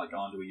spaceship, like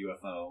onto a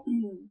UFO.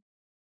 Mm-hmm.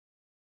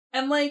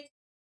 And like,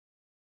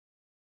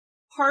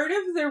 part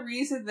of the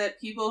reason that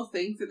people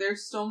think that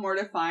there's still more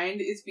to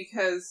find is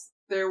because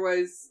there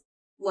was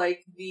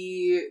like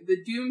the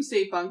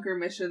Doomsday Bunker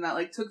mission that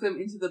like took them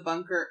into the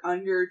bunker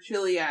under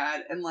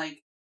Chiliad, and like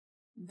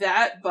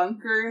that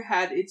bunker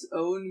had its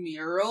own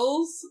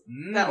murals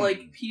that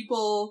like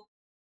people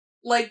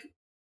like,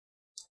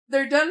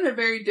 they're done in a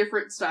very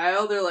different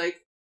style. They're like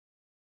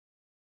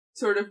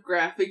sort of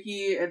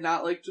graphic-y and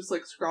not like just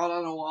like scrawled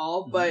on a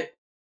wall, but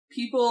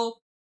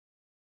people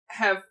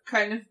have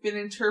kind of been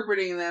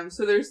interpreting them.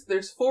 So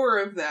there's 4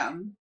 of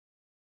them,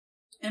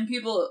 and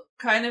people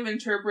kind of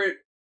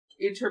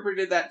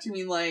interpreted that to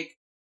mean like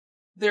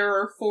there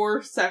are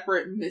 4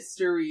 separate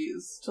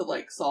mysteries to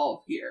like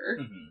solve here.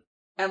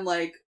 And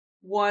like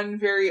one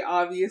very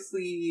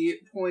obviously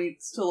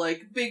points to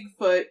like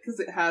Bigfoot because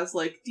it has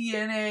like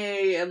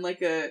DNA and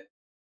like a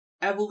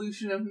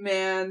evolution of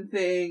man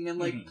thing and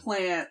like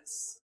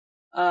plants.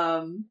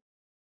 And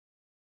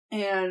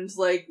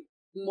like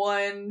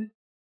one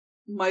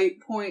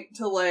might point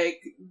to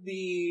like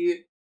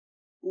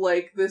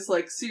this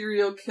like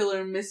serial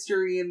killer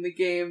mystery in the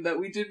game that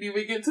we didn't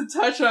even get to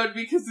touch on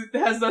because it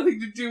has nothing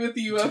to do with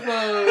the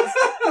UFOs.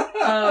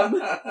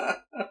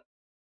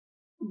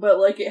 But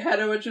like it had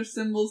a bunch of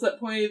symbols that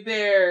pointed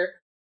there.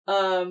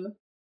 And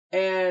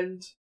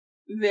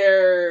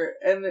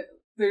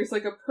there's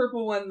like a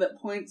purple one that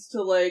points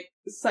to like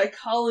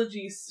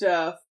psychology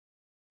stuff.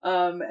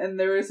 And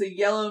there is a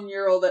yellow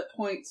mural that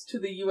points to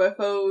the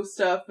UFO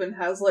stuff and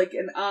has like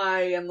an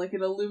eye and like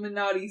an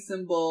Illuminati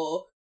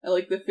symbol and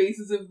like the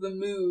faces of the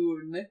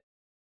moon.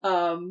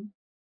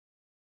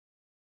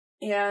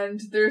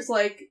 And there's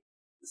like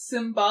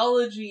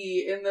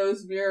symbology in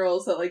those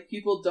murals that like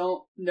people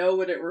don't know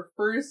what it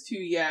refers to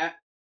yet.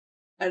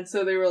 And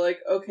so they were like,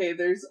 okay,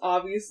 there's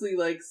obviously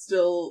like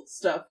still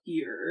stuff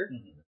here.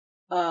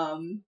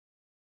 And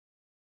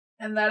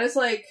that is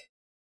like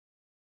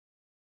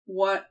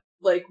what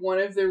like one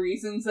of the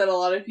reasons that a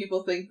lot of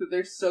people think that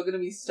there's still going to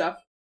be stuff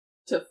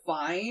to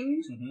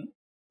find.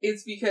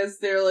 It's because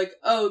they're like,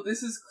 oh,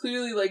 this is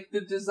clearly like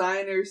the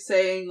designer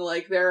saying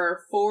like there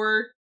are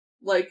 4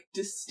 like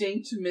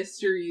distinct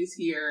mysteries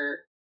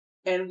here,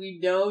 and we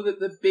know that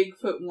the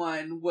Bigfoot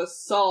one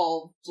was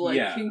solved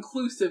like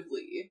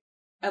conclusively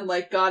and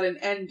like got an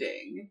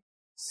ending.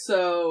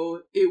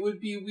 So it would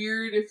be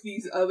weird if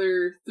these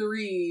other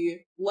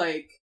 3,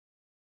 like,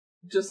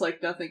 just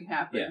like nothing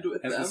happened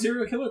with them. Has the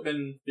serial killer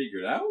been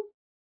figured out?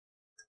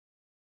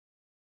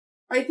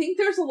 I think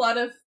there's a lot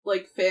of,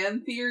 like,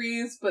 fan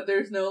theories, but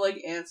there's no,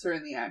 like, answer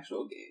in the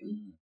actual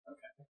game.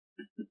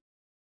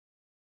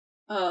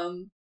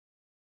 Okay.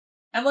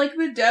 And, like,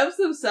 the devs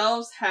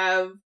themselves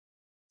have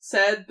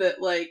said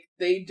that, like,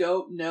 they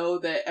don't know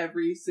that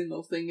every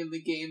single thing in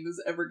the game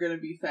is ever gonna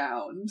be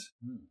found.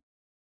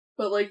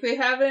 But, like, they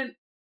haven't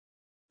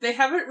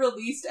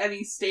released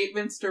any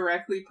statements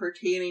directly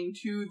pertaining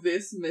to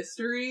this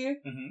mystery,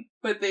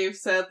 but they've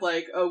said,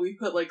 like, oh, we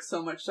put, like,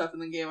 so much stuff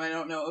in the game, I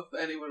don't know if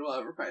anyone will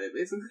ever find it,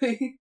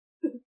 basically.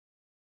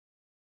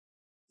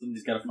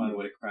 Somebody's gotta find a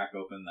way to crack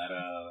open that,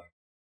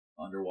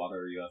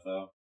 underwater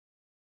UFO.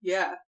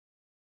 Yeah.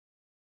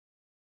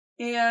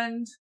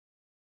 And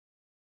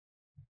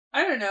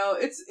I don't know,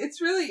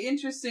 it's really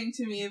interesting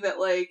to me that,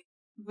 like,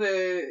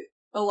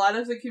 a lot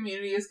of the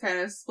community is kind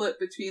of split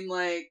between,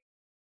 like,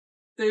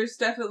 there's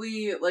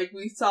definitely, like,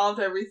 we solved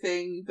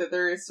everything that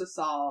there is to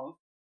solve,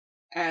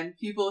 and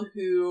people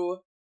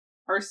who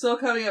are still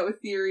coming up with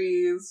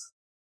theories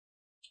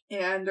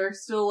and are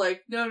still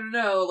like,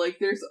 no, like,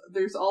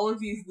 there's all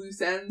of these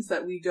loose ends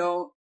that we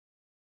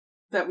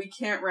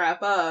can't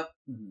wrap up.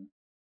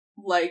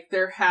 Like,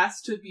 there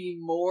has to be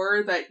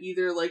more that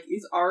either, like,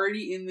 is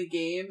already in the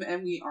game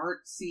and we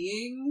aren't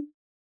seeing,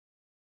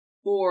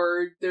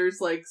 or there's,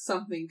 like,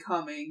 something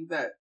coming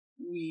that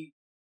we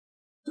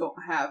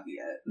don't have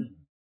yet.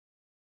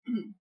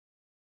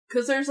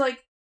 Because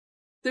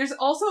there's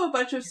also a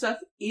bunch of stuff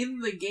in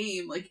the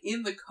game, like,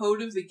 in the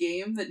code of the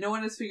game, that no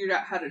one has figured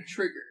out how to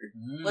trigger.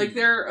 Like,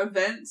 there are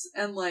events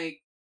and,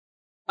 like,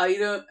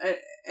 item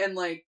and,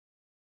 like,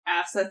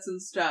 assets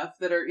and stuff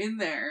that are in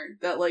there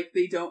that, like,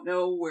 they don't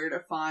know where to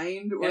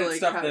find or, like,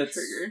 stuff how to that's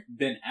trigger.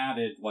 Been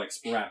added, like,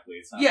 sporadically.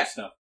 It's not just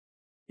stuff.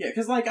 Yeah,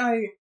 because, like,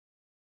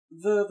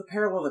 the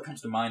parallel that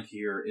comes to mind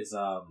here is,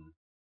 and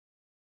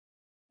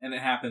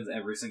it happens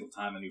every single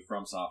time a new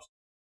FromSoft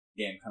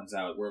game comes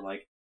out, where,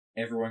 like,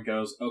 everyone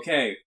goes,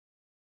 okay,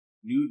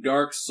 new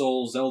Dark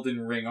Souls Elden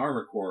Ring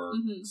Armor Core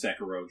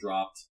Sekiro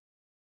dropped.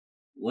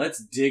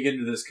 Let's dig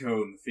into this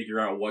code and figure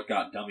out what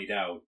got dummied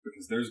out,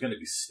 because there's gonna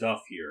be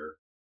stuff here,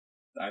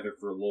 either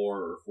for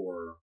lore or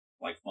for,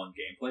 like, fun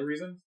gameplay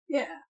reasons.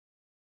 Yeah.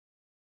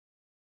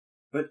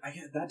 But I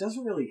guess that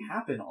doesn't really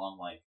happen on,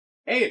 like,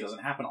 A, it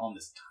doesn't happen on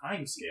this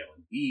time scale,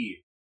 and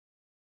B,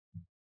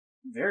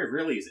 very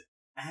rarely is it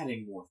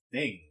adding more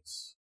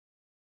things.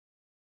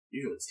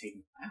 Usually it's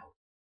taking them out.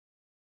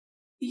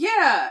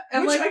 Yeah,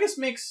 and, which, like, I guess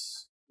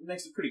makes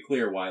it pretty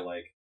clear why,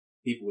 like,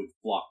 people would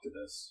flock to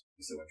this.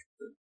 Be so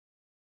interested.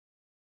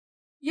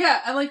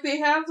 Yeah, and, like, they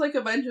have, like,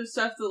 a bunch of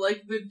stuff that,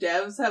 like, the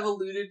devs have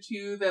alluded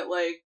to that,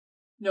 like,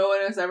 no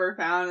one has ever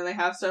found, and they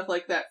have stuff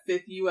like that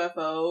 5th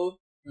UFO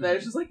that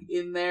is just, like,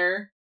 in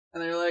there,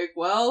 and they're like,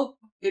 well,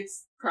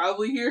 it's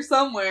probably here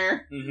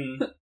somewhere.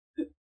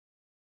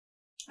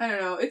 I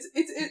don't know, it's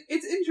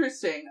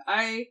interesting.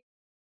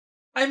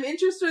 I'm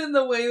interested in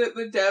the way that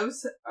the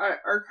devs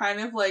are kind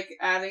of, like,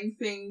 adding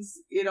things,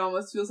 it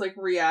almost feels like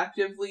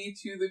reactively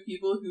to the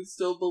people who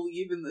still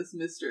believe in this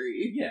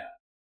mystery. Yeah.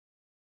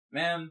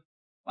 Man,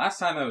 last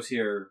time I was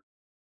here,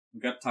 we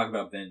got to talk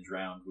about Binge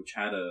Round, which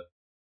had a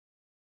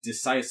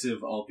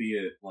decisive,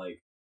 albeit,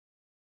 like,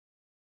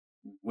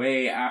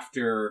 way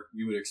after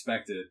you would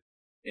expect it,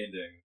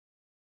 ending.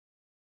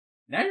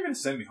 Now you're gonna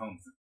send me home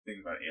for things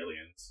about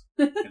aliens.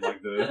 And,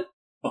 like, the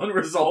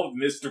unresolved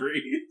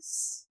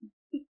mysteries.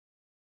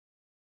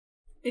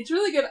 It's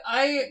really good.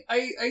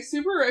 I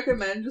super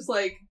recommend just,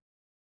 like,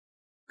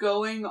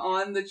 going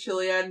on the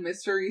Chiliad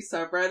mystery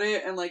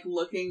subreddit and, like,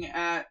 looking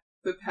at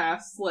the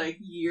past, like,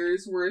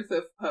 years worth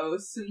of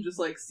posts and just,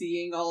 like,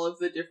 seeing all of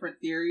the different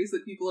theories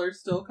that people are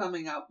still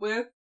coming up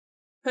with.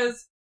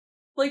 Because,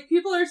 like,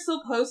 people are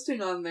still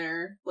posting on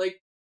there,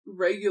 like,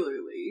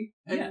 regularly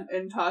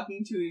and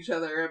talking to each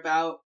other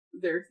about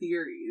their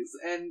theories.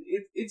 And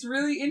it's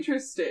really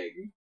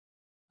interesting.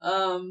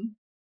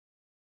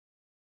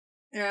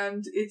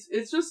 And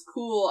it's just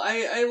cool.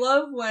 I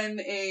love when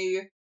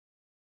a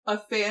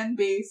fan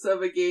base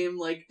of a game,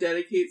 like,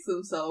 dedicates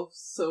themselves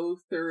so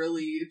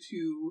thoroughly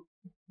to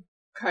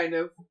kind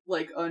of,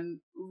 like,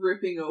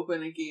 ripping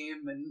open a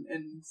game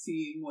and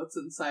seeing what's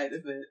inside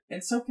of it.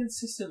 And so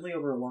consistently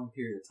over a long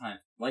period of time.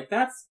 Like,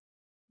 that's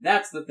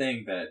the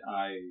thing that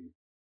I,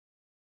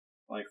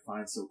 like,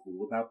 find so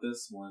cool about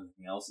this more than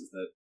anything else, is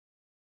that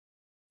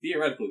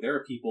theoretically there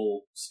are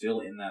people still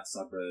in that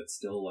subreddit,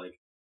 still, like,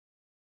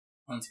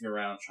 hunting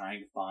around trying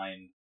to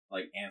find,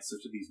 like,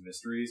 answers to these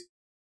mysteries,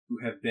 who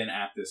have been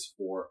at this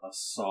for a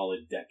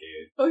solid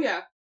decade. Oh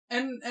yeah,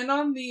 and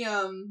on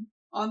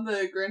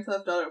the Grand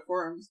Theft Auto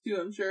forums too,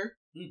 I'm sure.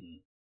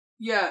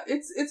 Yeah,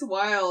 it's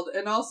wild,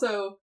 and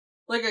also,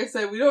 like I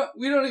said, we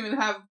don't even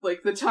have,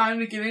 like, the time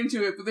to get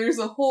into it, but there's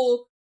a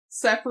whole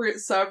separate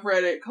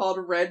subreddit called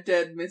Red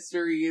Dead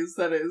Mysteries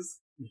that is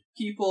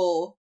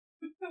people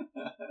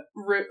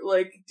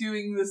like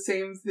doing the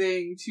same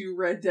thing to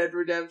Red Dead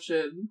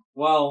Redemption.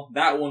 Well,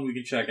 that one we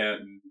can check out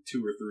in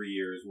 2 or 3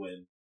 years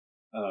when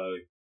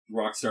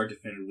Rockstar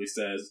definitively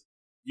says,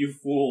 "You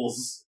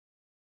fools,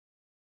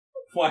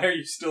 why are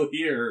you still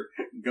here?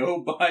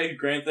 Go buy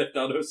Grand Theft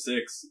Auto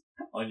 6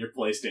 on your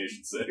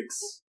PlayStation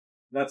 6."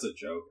 That's a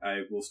joke.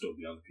 I will still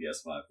be on the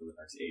PS5 for the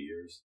next 8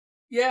 years.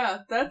 Yeah,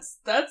 that's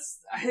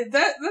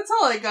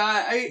all I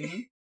got.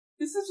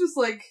 This is just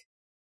like,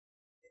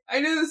 I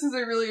know this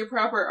isn't really a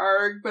proper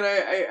arc, but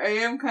I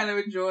am kind of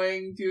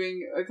enjoying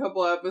doing a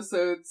couple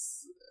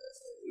episodes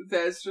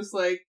that's just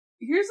like,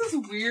 here's this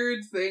weird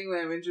thing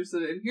that I'm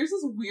interested in. Here's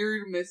this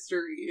weird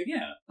mystery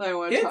that I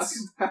want to talk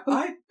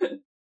about.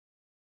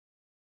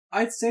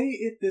 I'd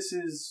say this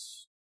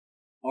is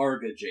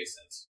ARG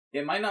adjacent.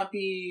 It might not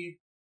be,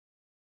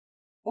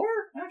 or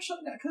actually,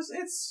 because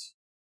it's...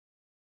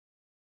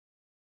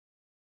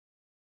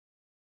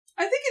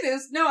 I think it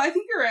is. No, I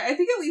think you're right. I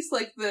think at least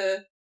like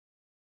the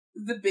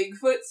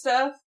Bigfoot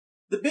stuff.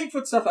 The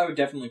Bigfoot stuff I would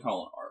definitely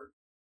call an ARG.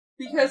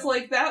 Because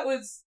like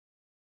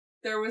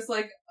there was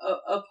like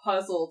a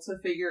puzzle to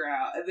figure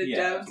out, and the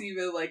devs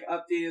even like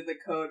updated the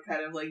code,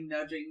 kind of like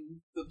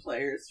nudging the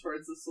players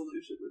towards the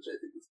solution, which I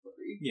think is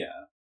funny.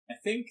 Yeah. I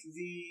think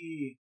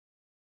the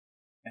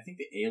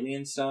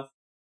alien stuff,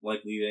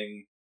 like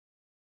leading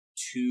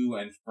to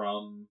and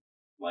from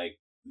like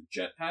the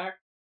jetpack,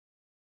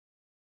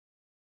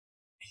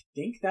 I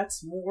think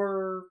that's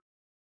more...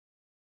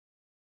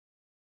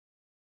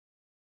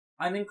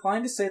 I'm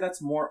inclined to say that's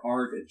more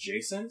ARG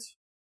adjacent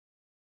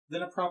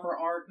than a proper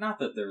ARG. Not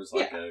that there's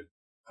like a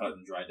cut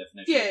and dry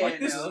definition.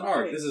 This is an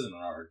ARG, this isn't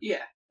an ARG.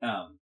 Yeah.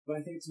 But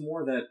I think it's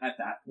more that at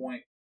that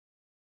point,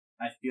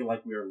 I feel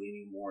like we are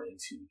leaning more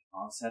into the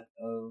concept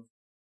of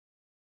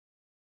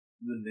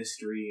the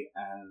mystery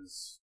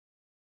as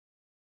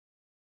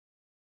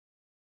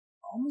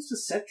almost a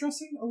set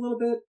dressing a little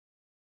bit.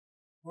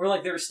 Where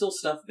like there's still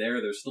stuff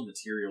there's still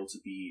material to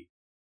be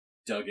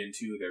dug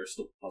into, there's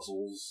still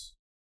puzzles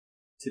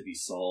to be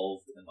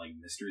solved and like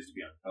mysteries to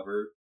be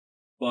uncovered.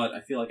 But I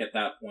feel like at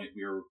that point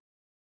we're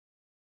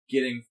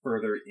getting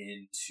further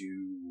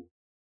into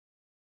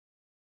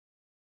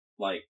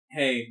like,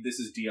 hey, this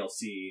is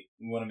DLC.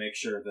 We want to make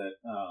sure that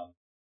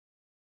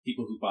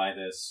people who buy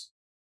this,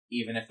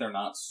 even if they're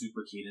not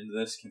super keen into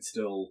this, can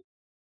still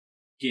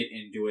get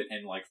into it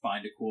and like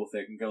find a cool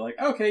thing and go like,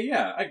 okay,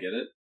 yeah, I get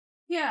it.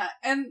 Yeah,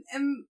 and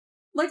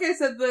like I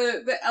said,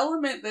 the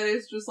element that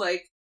is just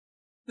like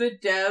the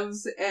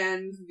devs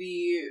and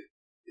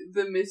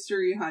the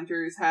mystery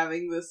hunters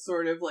having this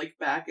sort of like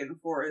back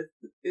and forth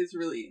is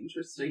really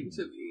interesting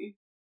to me.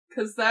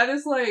 'Cause that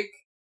is like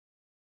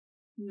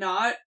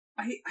not...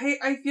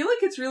 I feel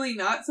like it's really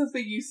not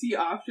something you see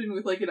often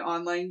with like an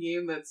online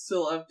game that's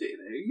still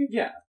updating.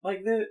 Yeah,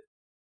 like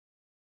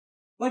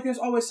there's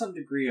always some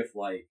degree of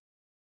like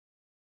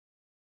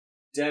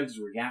devs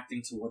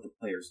reacting to what the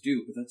players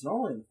do, but that's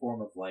normally in the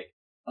form of like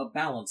a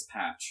balance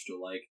patch to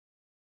like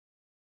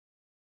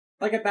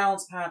a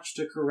balance patch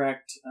to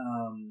correct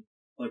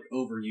like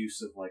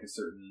overuse of like a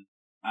certain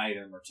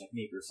item or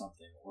technique or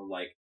something, or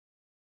like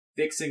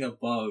fixing a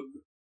bug,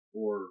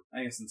 or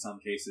I guess in some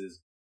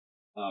cases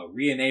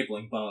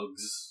re-enabling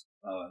bugs,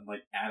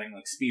 like adding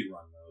like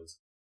speedrun modes.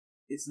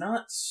 It's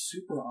not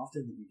super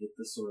often that you get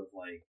this sort of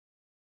like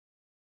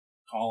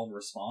call and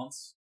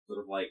response, sort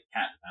of like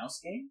cat and mouse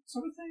game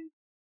sort of thing.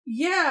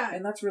 Yeah.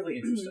 And that's really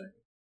interesting.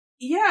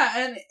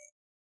 Yeah,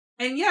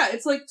 and yeah,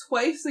 it's like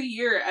twice a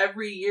year,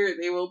 every year,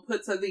 they will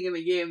put something in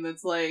the game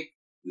that's like,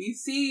 we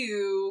see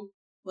you,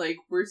 like,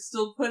 we're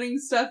still putting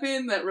stuff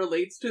in that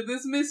relates to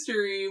this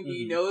mystery,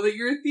 we know that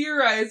you're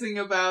theorizing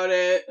about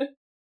it.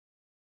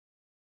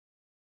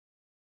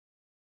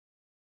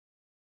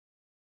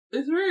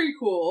 It's very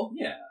cool.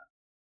 Yeah.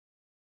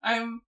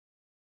 I'm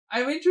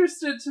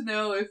interested to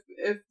know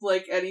if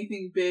like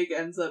anything big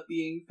ends up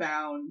being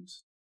found.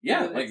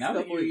 Yeah, in the like next now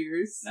couple that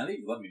years. Now that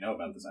you've let me know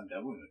about this, I'm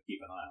definitely gonna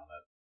keep an eye on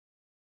it.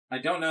 I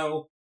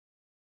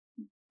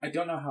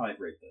don't know how I'd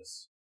rate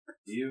this.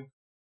 Do you?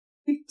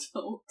 I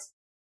don't.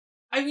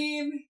 I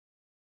mean,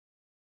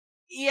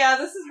 yeah,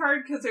 this is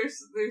hard because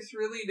there's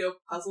really no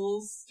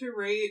puzzles to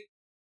rate.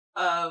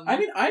 I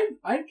mean,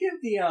 I'd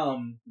give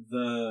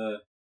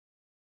the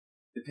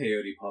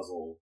peyote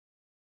puzzle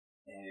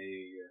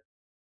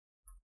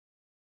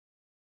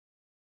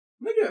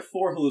I'm gonna give it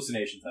 4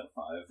 hallucinations out of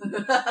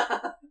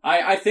 5.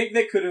 I think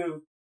they could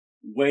have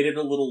waited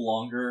a little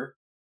longer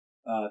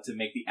to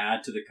make the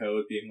add to the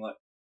code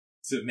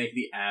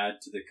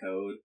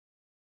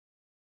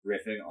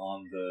riffing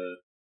on the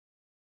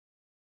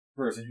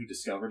person who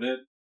discovered it,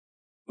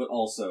 but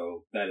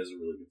also that is a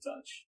really good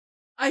touch.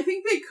 I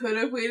think they could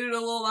have waited a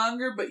little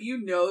longer, but you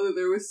know that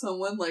there was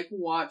someone like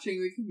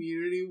watching the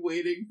community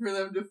waiting for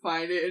them to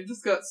find it and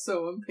just got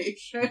so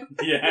impatient.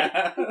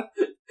 Yeah.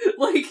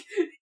 Like,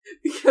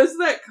 because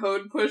that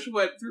code push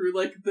went through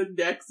like the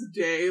next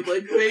day,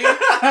 like they were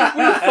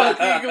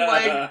fucking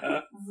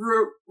like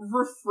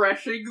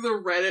refreshing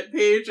the Reddit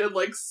page and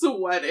like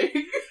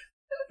sweating.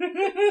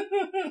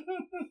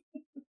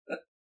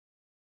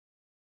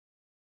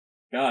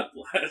 God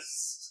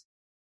bless.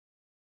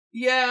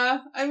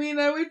 Yeah, I mean,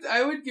 I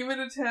would give it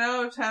a 10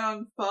 out of 10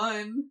 on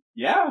fun.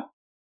 Yeah.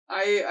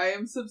 I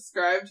am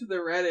subscribed to the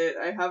Reddit.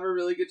 I have a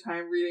really good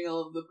time reading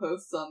all of the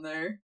posts on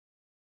there.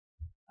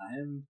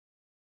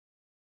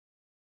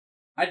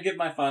 I'd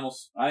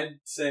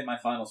say my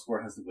final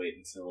score has to wait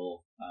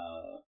until,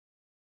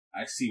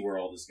 I see where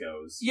all this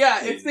goes.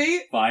 Yeah, if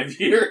they... 5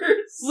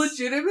 years.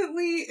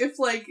 Legitimately, if,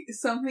 like,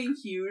 something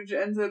huge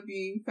ends up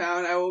being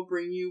found, I will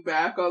bring you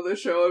back on the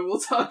show and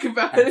we'll talk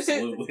about it.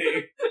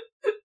 Absolutely.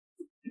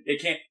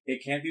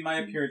 It can't be my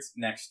appearance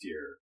next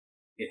year.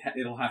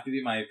 It'll have to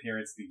be my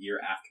appearance the year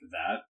after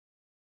that.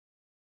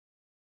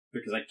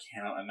 Because I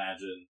cannot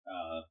imagine,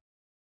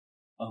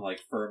 a, like,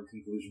 firm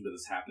conclusion to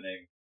this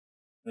happening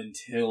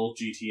until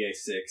GTA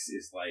 6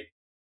 is, like,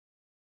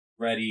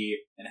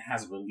 ready and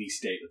has a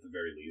release date at the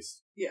very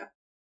least. Yeah.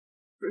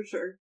 For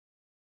sure.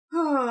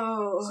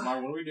 Oh.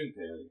 Samar, what are we doing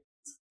today?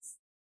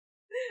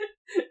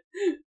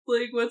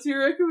 Blake, what's your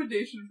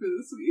recommendation for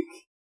this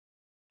week?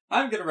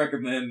 I'm gonna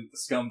recommend the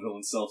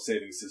Scumvillain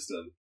self-saving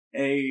system.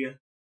 A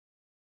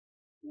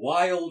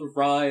wild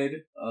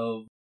ride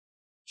of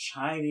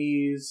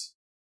Chinese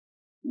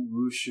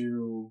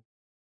wushu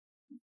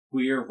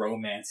queer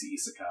romance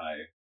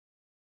isekai.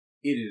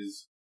 It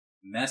is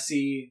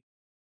messy.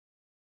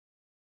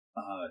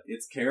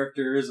 Its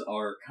characters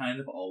are kind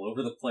of all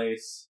over the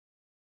place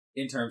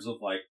in terms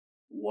of, like,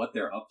 what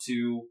they're up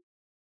to.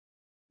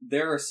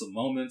 There are some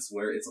moments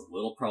where it's a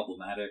little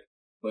problematic,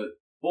 but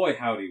boy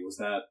howdy was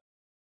that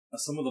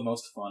some of the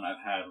most fun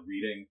I've had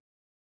reading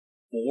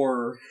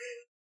four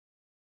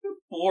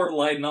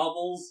light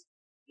novels,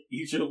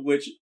 each of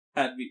which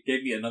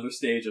gave me another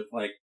stage of,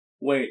 like,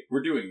 wait,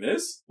 we're doing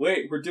this?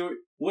 Wait,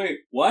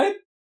 what?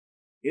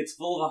 It's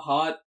full of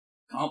hot,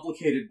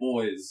 complicated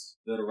boys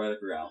that are right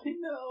up your alley. I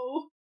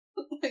know.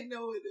 I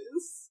know it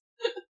is.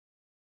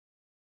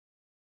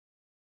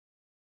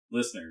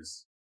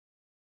 Listeners,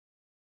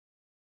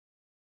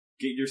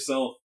 get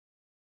yourself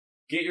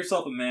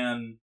a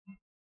man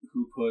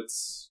who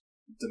puts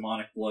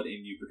demonic blood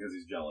in you because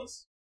he's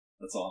jealous.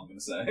 That's all I'm gonna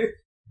say.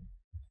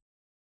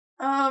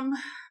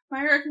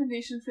 My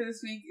recommendation for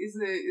this week is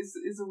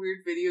a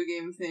weird video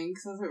game thing,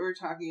 because that's what we're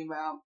talking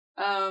about.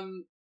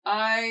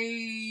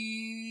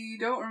 I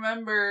don't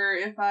remember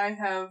if I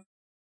have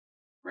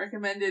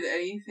recommended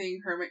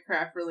anything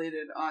Hermitcraft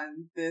related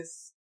on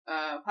this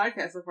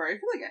podcast before. I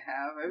feel like I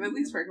have. I've at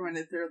least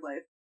recommended Third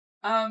Life.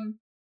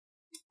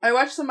 I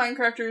watched some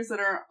Minecrafters that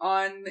are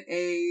on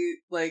a,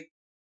 like,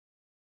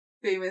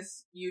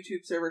 famous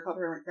YouTube server called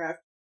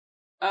Hermitcraft.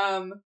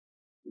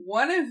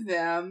 One of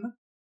them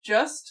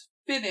just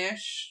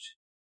finished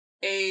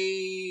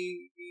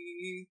a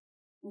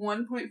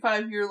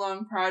 1.5 year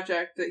long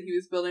project that he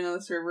was building on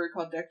the server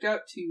called Decked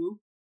Out 2.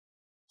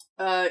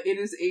 It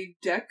is a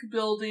deck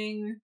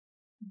building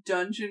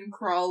dungeon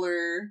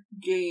crawler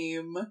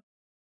game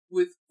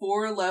with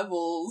 4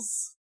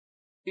 levels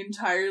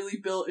entirely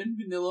built in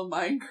vanilla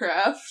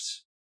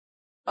Minecraft.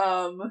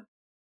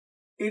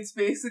 It's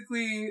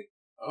basically...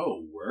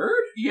 Oh,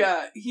 word?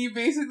 Yeah, he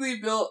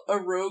basically built a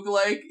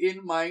roguelike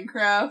in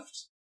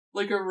Minecraft,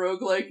 like a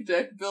roguelike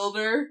deck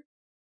builder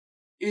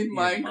in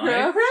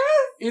Minecraft?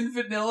 In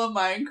vanilla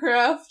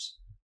Minecraft,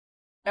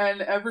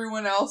 and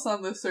everyone else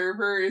on the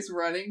server is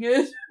running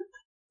it.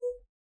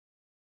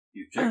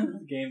 You check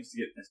the games to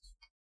get as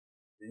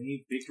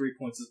many victory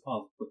points as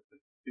possible. Put the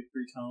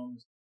victory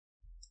tomes,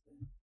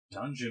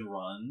 dungeon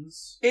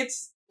runs.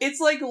 It's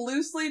like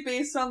loosely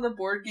based on the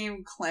board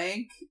game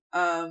Clank,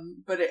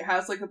 but it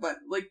has like a bunch,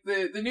 like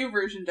the new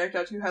version Decked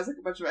Out 2 has like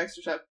a bunch of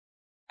extra stuff.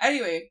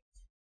 Anyway,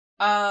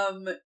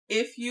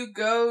 if you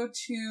go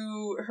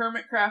to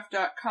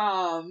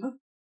hermitcraft.com,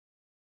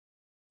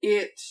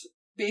 it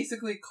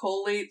basically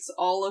collates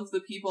all of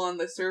the people on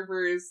the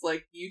server's,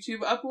 like,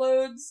 YouTube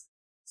uploads,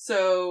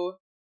 so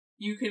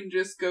you can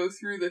just go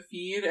through the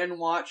feed and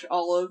watch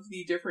all of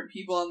the different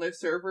people on the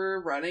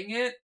server running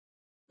it,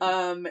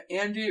 and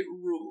it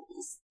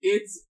rules.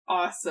 It's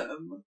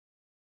awesome.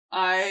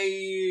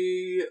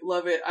 I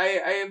love it.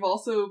 I have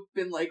also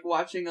been, like,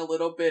 watching a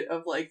little bit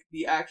of, like,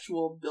 the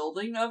actual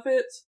building of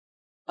it,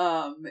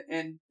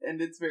 and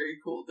it's very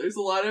cool. There's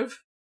a lot of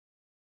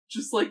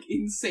just, like,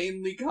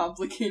 insanely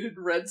complicated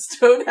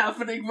redstone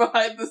happening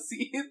behind the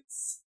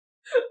scenes.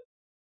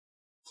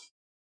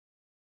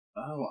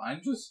 Oh, I'm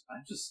just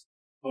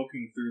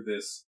poking through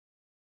this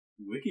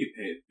wiki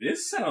page.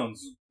 This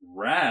sounds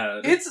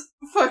rad. It's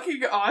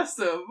fucking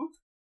awesome.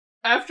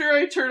 After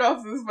I turn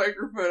off this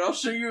microphone, I'll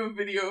show you a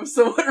video of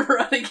someone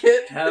running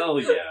it. Hell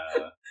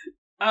yeah.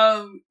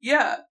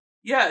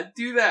 Yeah,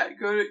 do that.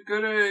 Go to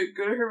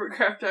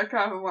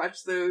hermitcraft.com and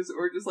watch those,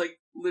 or just, like,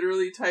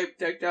 literally type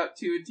Decked Out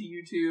 2 into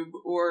YouTube,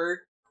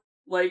 or,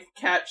 like,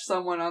 catch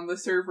someone on the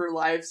server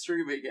live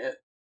streaming it.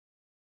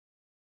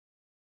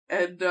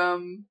 And,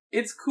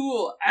 it's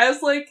cool.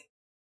 As a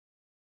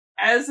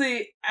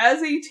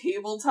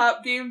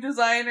tabletop game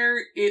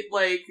designer, it,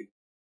 like,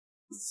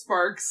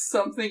 sparks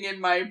something in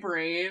my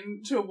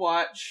brain to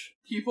watch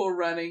people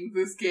running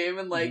this game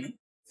and, like,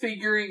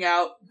 figuring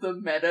out the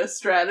meta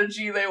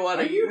strategy they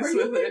want to use Are you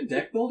with a it.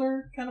 deck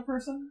builder kind of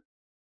person?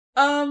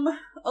 A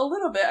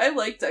little bit. I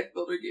like deck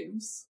builder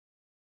games.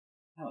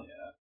 Hell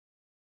yeah.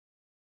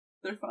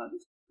 They're fun.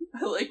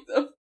 I like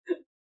them.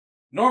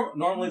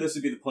 Normally this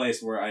would be the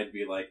place where I'd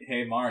be like,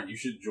 hey Marn, you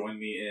should join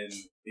me in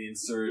the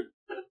insert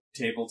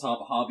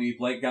tabletop hobby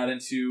Blake got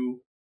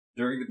into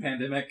during the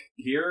pandemic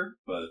here,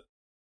 but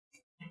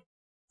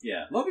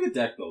yeah, love a good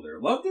deck builder.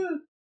 Love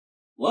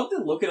to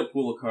look at a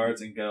pool of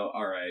cards and go,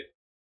 alright,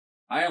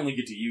 I only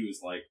get to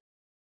use like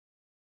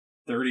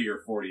 30 or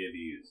 40 of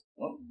these.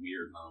 What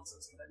weird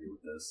nonsense can I do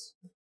with this?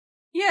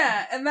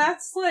 Yeah, and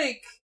that's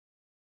like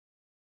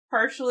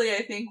partially,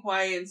 I think,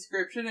 why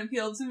Inscription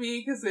appealed to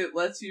me, because it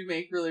lets you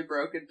make really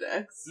broken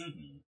decks.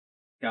 Mm-hmm.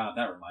 God,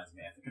 that reminds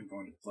me. I think I'm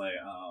going to play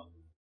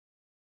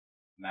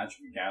Magic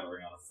the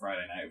Gathering on a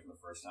Friday night for the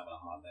first time in a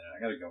hot minute.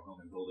 I gotta go home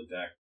and build a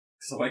deck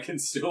so I can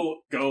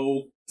still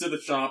go to the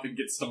shop and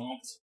get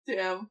stomped.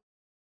 Damn.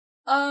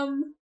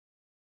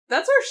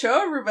 That's our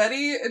show,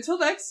 everybody. Until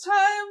next time,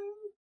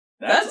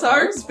 that's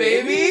ours,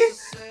 baby.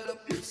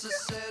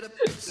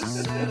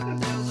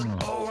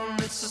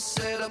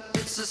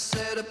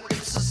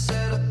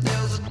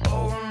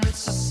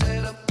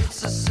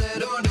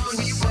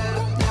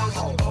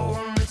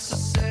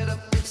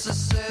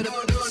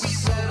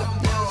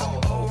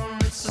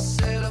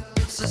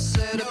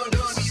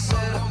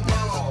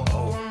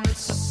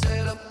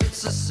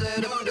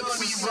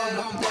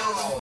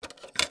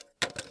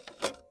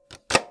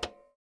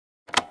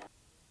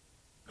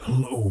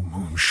 Hello,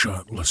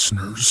 Moonshot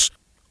listeners.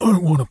 I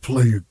want to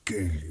play a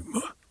game.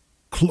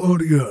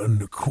 Claudia and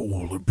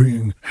Nicole are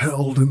being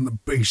held in the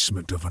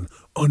basement of an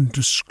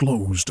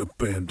undisclosed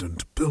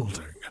abandoned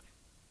building.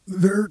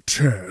 Their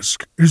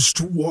task is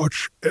to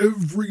watch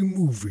every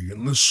movie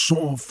in the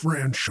Saw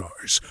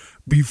franchise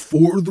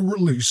before the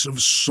release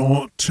of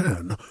Saw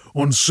 10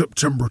 on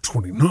September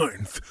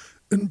 29th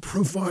and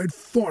provide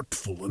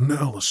thoughtful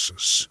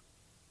analysis.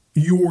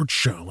 Your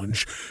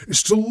challenge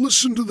is to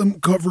listen to them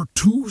cover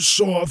 2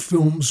 Saw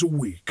films a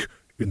week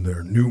in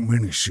their new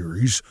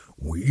miniseries,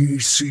 We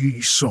See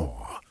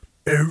Saw,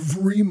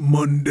 every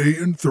Monday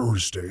and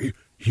Thursday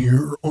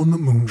here on the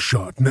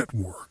Moonshot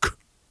Network.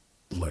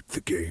 Let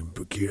the game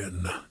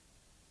begin.